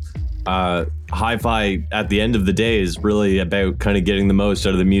me, hi-fi at the end of the day is really about kind of getting the most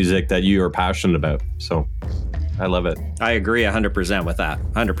out of the music that you are passionate about. So I love it. I agree 100% with that.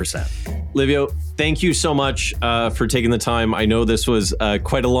 100%. Livio, thank you so much for taking the time. I know this was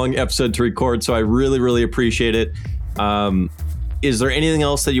quite a long episode to record, so I really, really appreciate it. Is there anything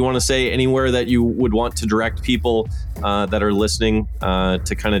else that you want to say, anywhere that you would want to direct people that are listening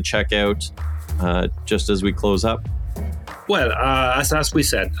to kind of check out just as we close up? Well, as we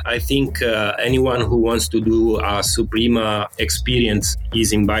said, I think anyone who wants to do a Suprema experience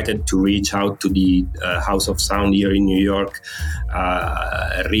is invited to reach out to the House of Sound here in New York.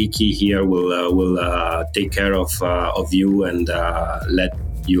 Ricky here will take care of you and let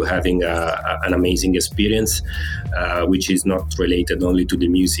you having an amazing experience, which is not related only to the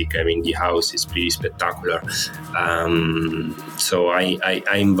music. I mean, the house is pretty spectacular. So I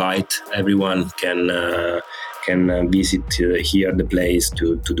invite everyone can visit here the place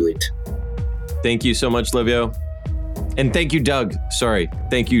to do it. Thank you so much, Livio. And thank you, Doug.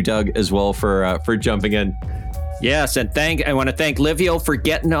 Thank you, Doug, as well for jumping in. Yes, and I want to thank Livio for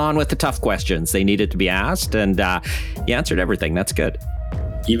getting on with the tough questions. They needed to be asked, and he answered everything. That's good.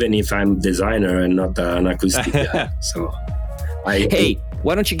 Even if I'm a designer and not an acoustic guy. So Hey,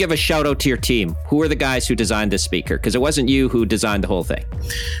 why don't you give a shout out to your team? Who are the guys who designed this speaker? Because it wasn't you who designed the whole thing.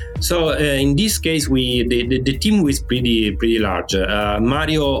 So in this case, the team was pretty large.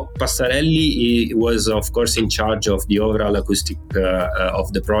 Mario Passarelli was, of course, in charge of the overall acoustic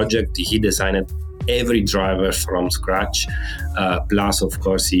of the project. He designed every driver from scratch. Plus, of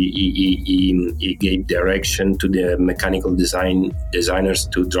course, he gave direction to the mechanical designers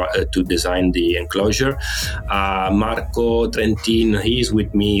to design the enclosure. Marco Trentin, he is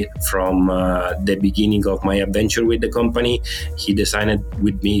with me from the beginning of my adventure with the company. He designed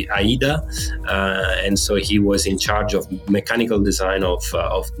with me AIDA, and so he was in charge of mechanical design of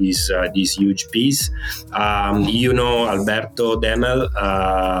this huge piece. Alberto Demel,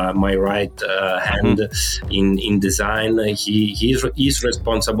 my right hand in design. He is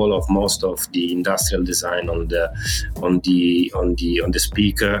responsible of most of the industrial design on the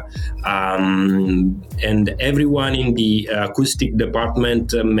speaker, and everyone in the acoustic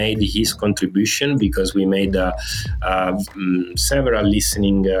department made his contribution, because we made several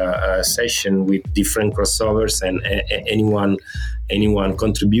listening session with different crossovers, and anyone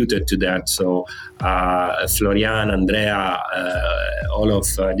contributed to that. So Florian, Andrea, all of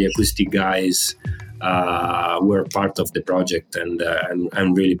the acoustic guys were part of the project, and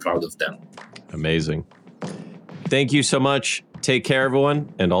I'm really proud of them. Amazing. Thank you so much. Take care,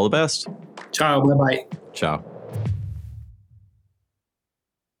 everyone, and all the best. Ciao. Bye-bye. Ciao.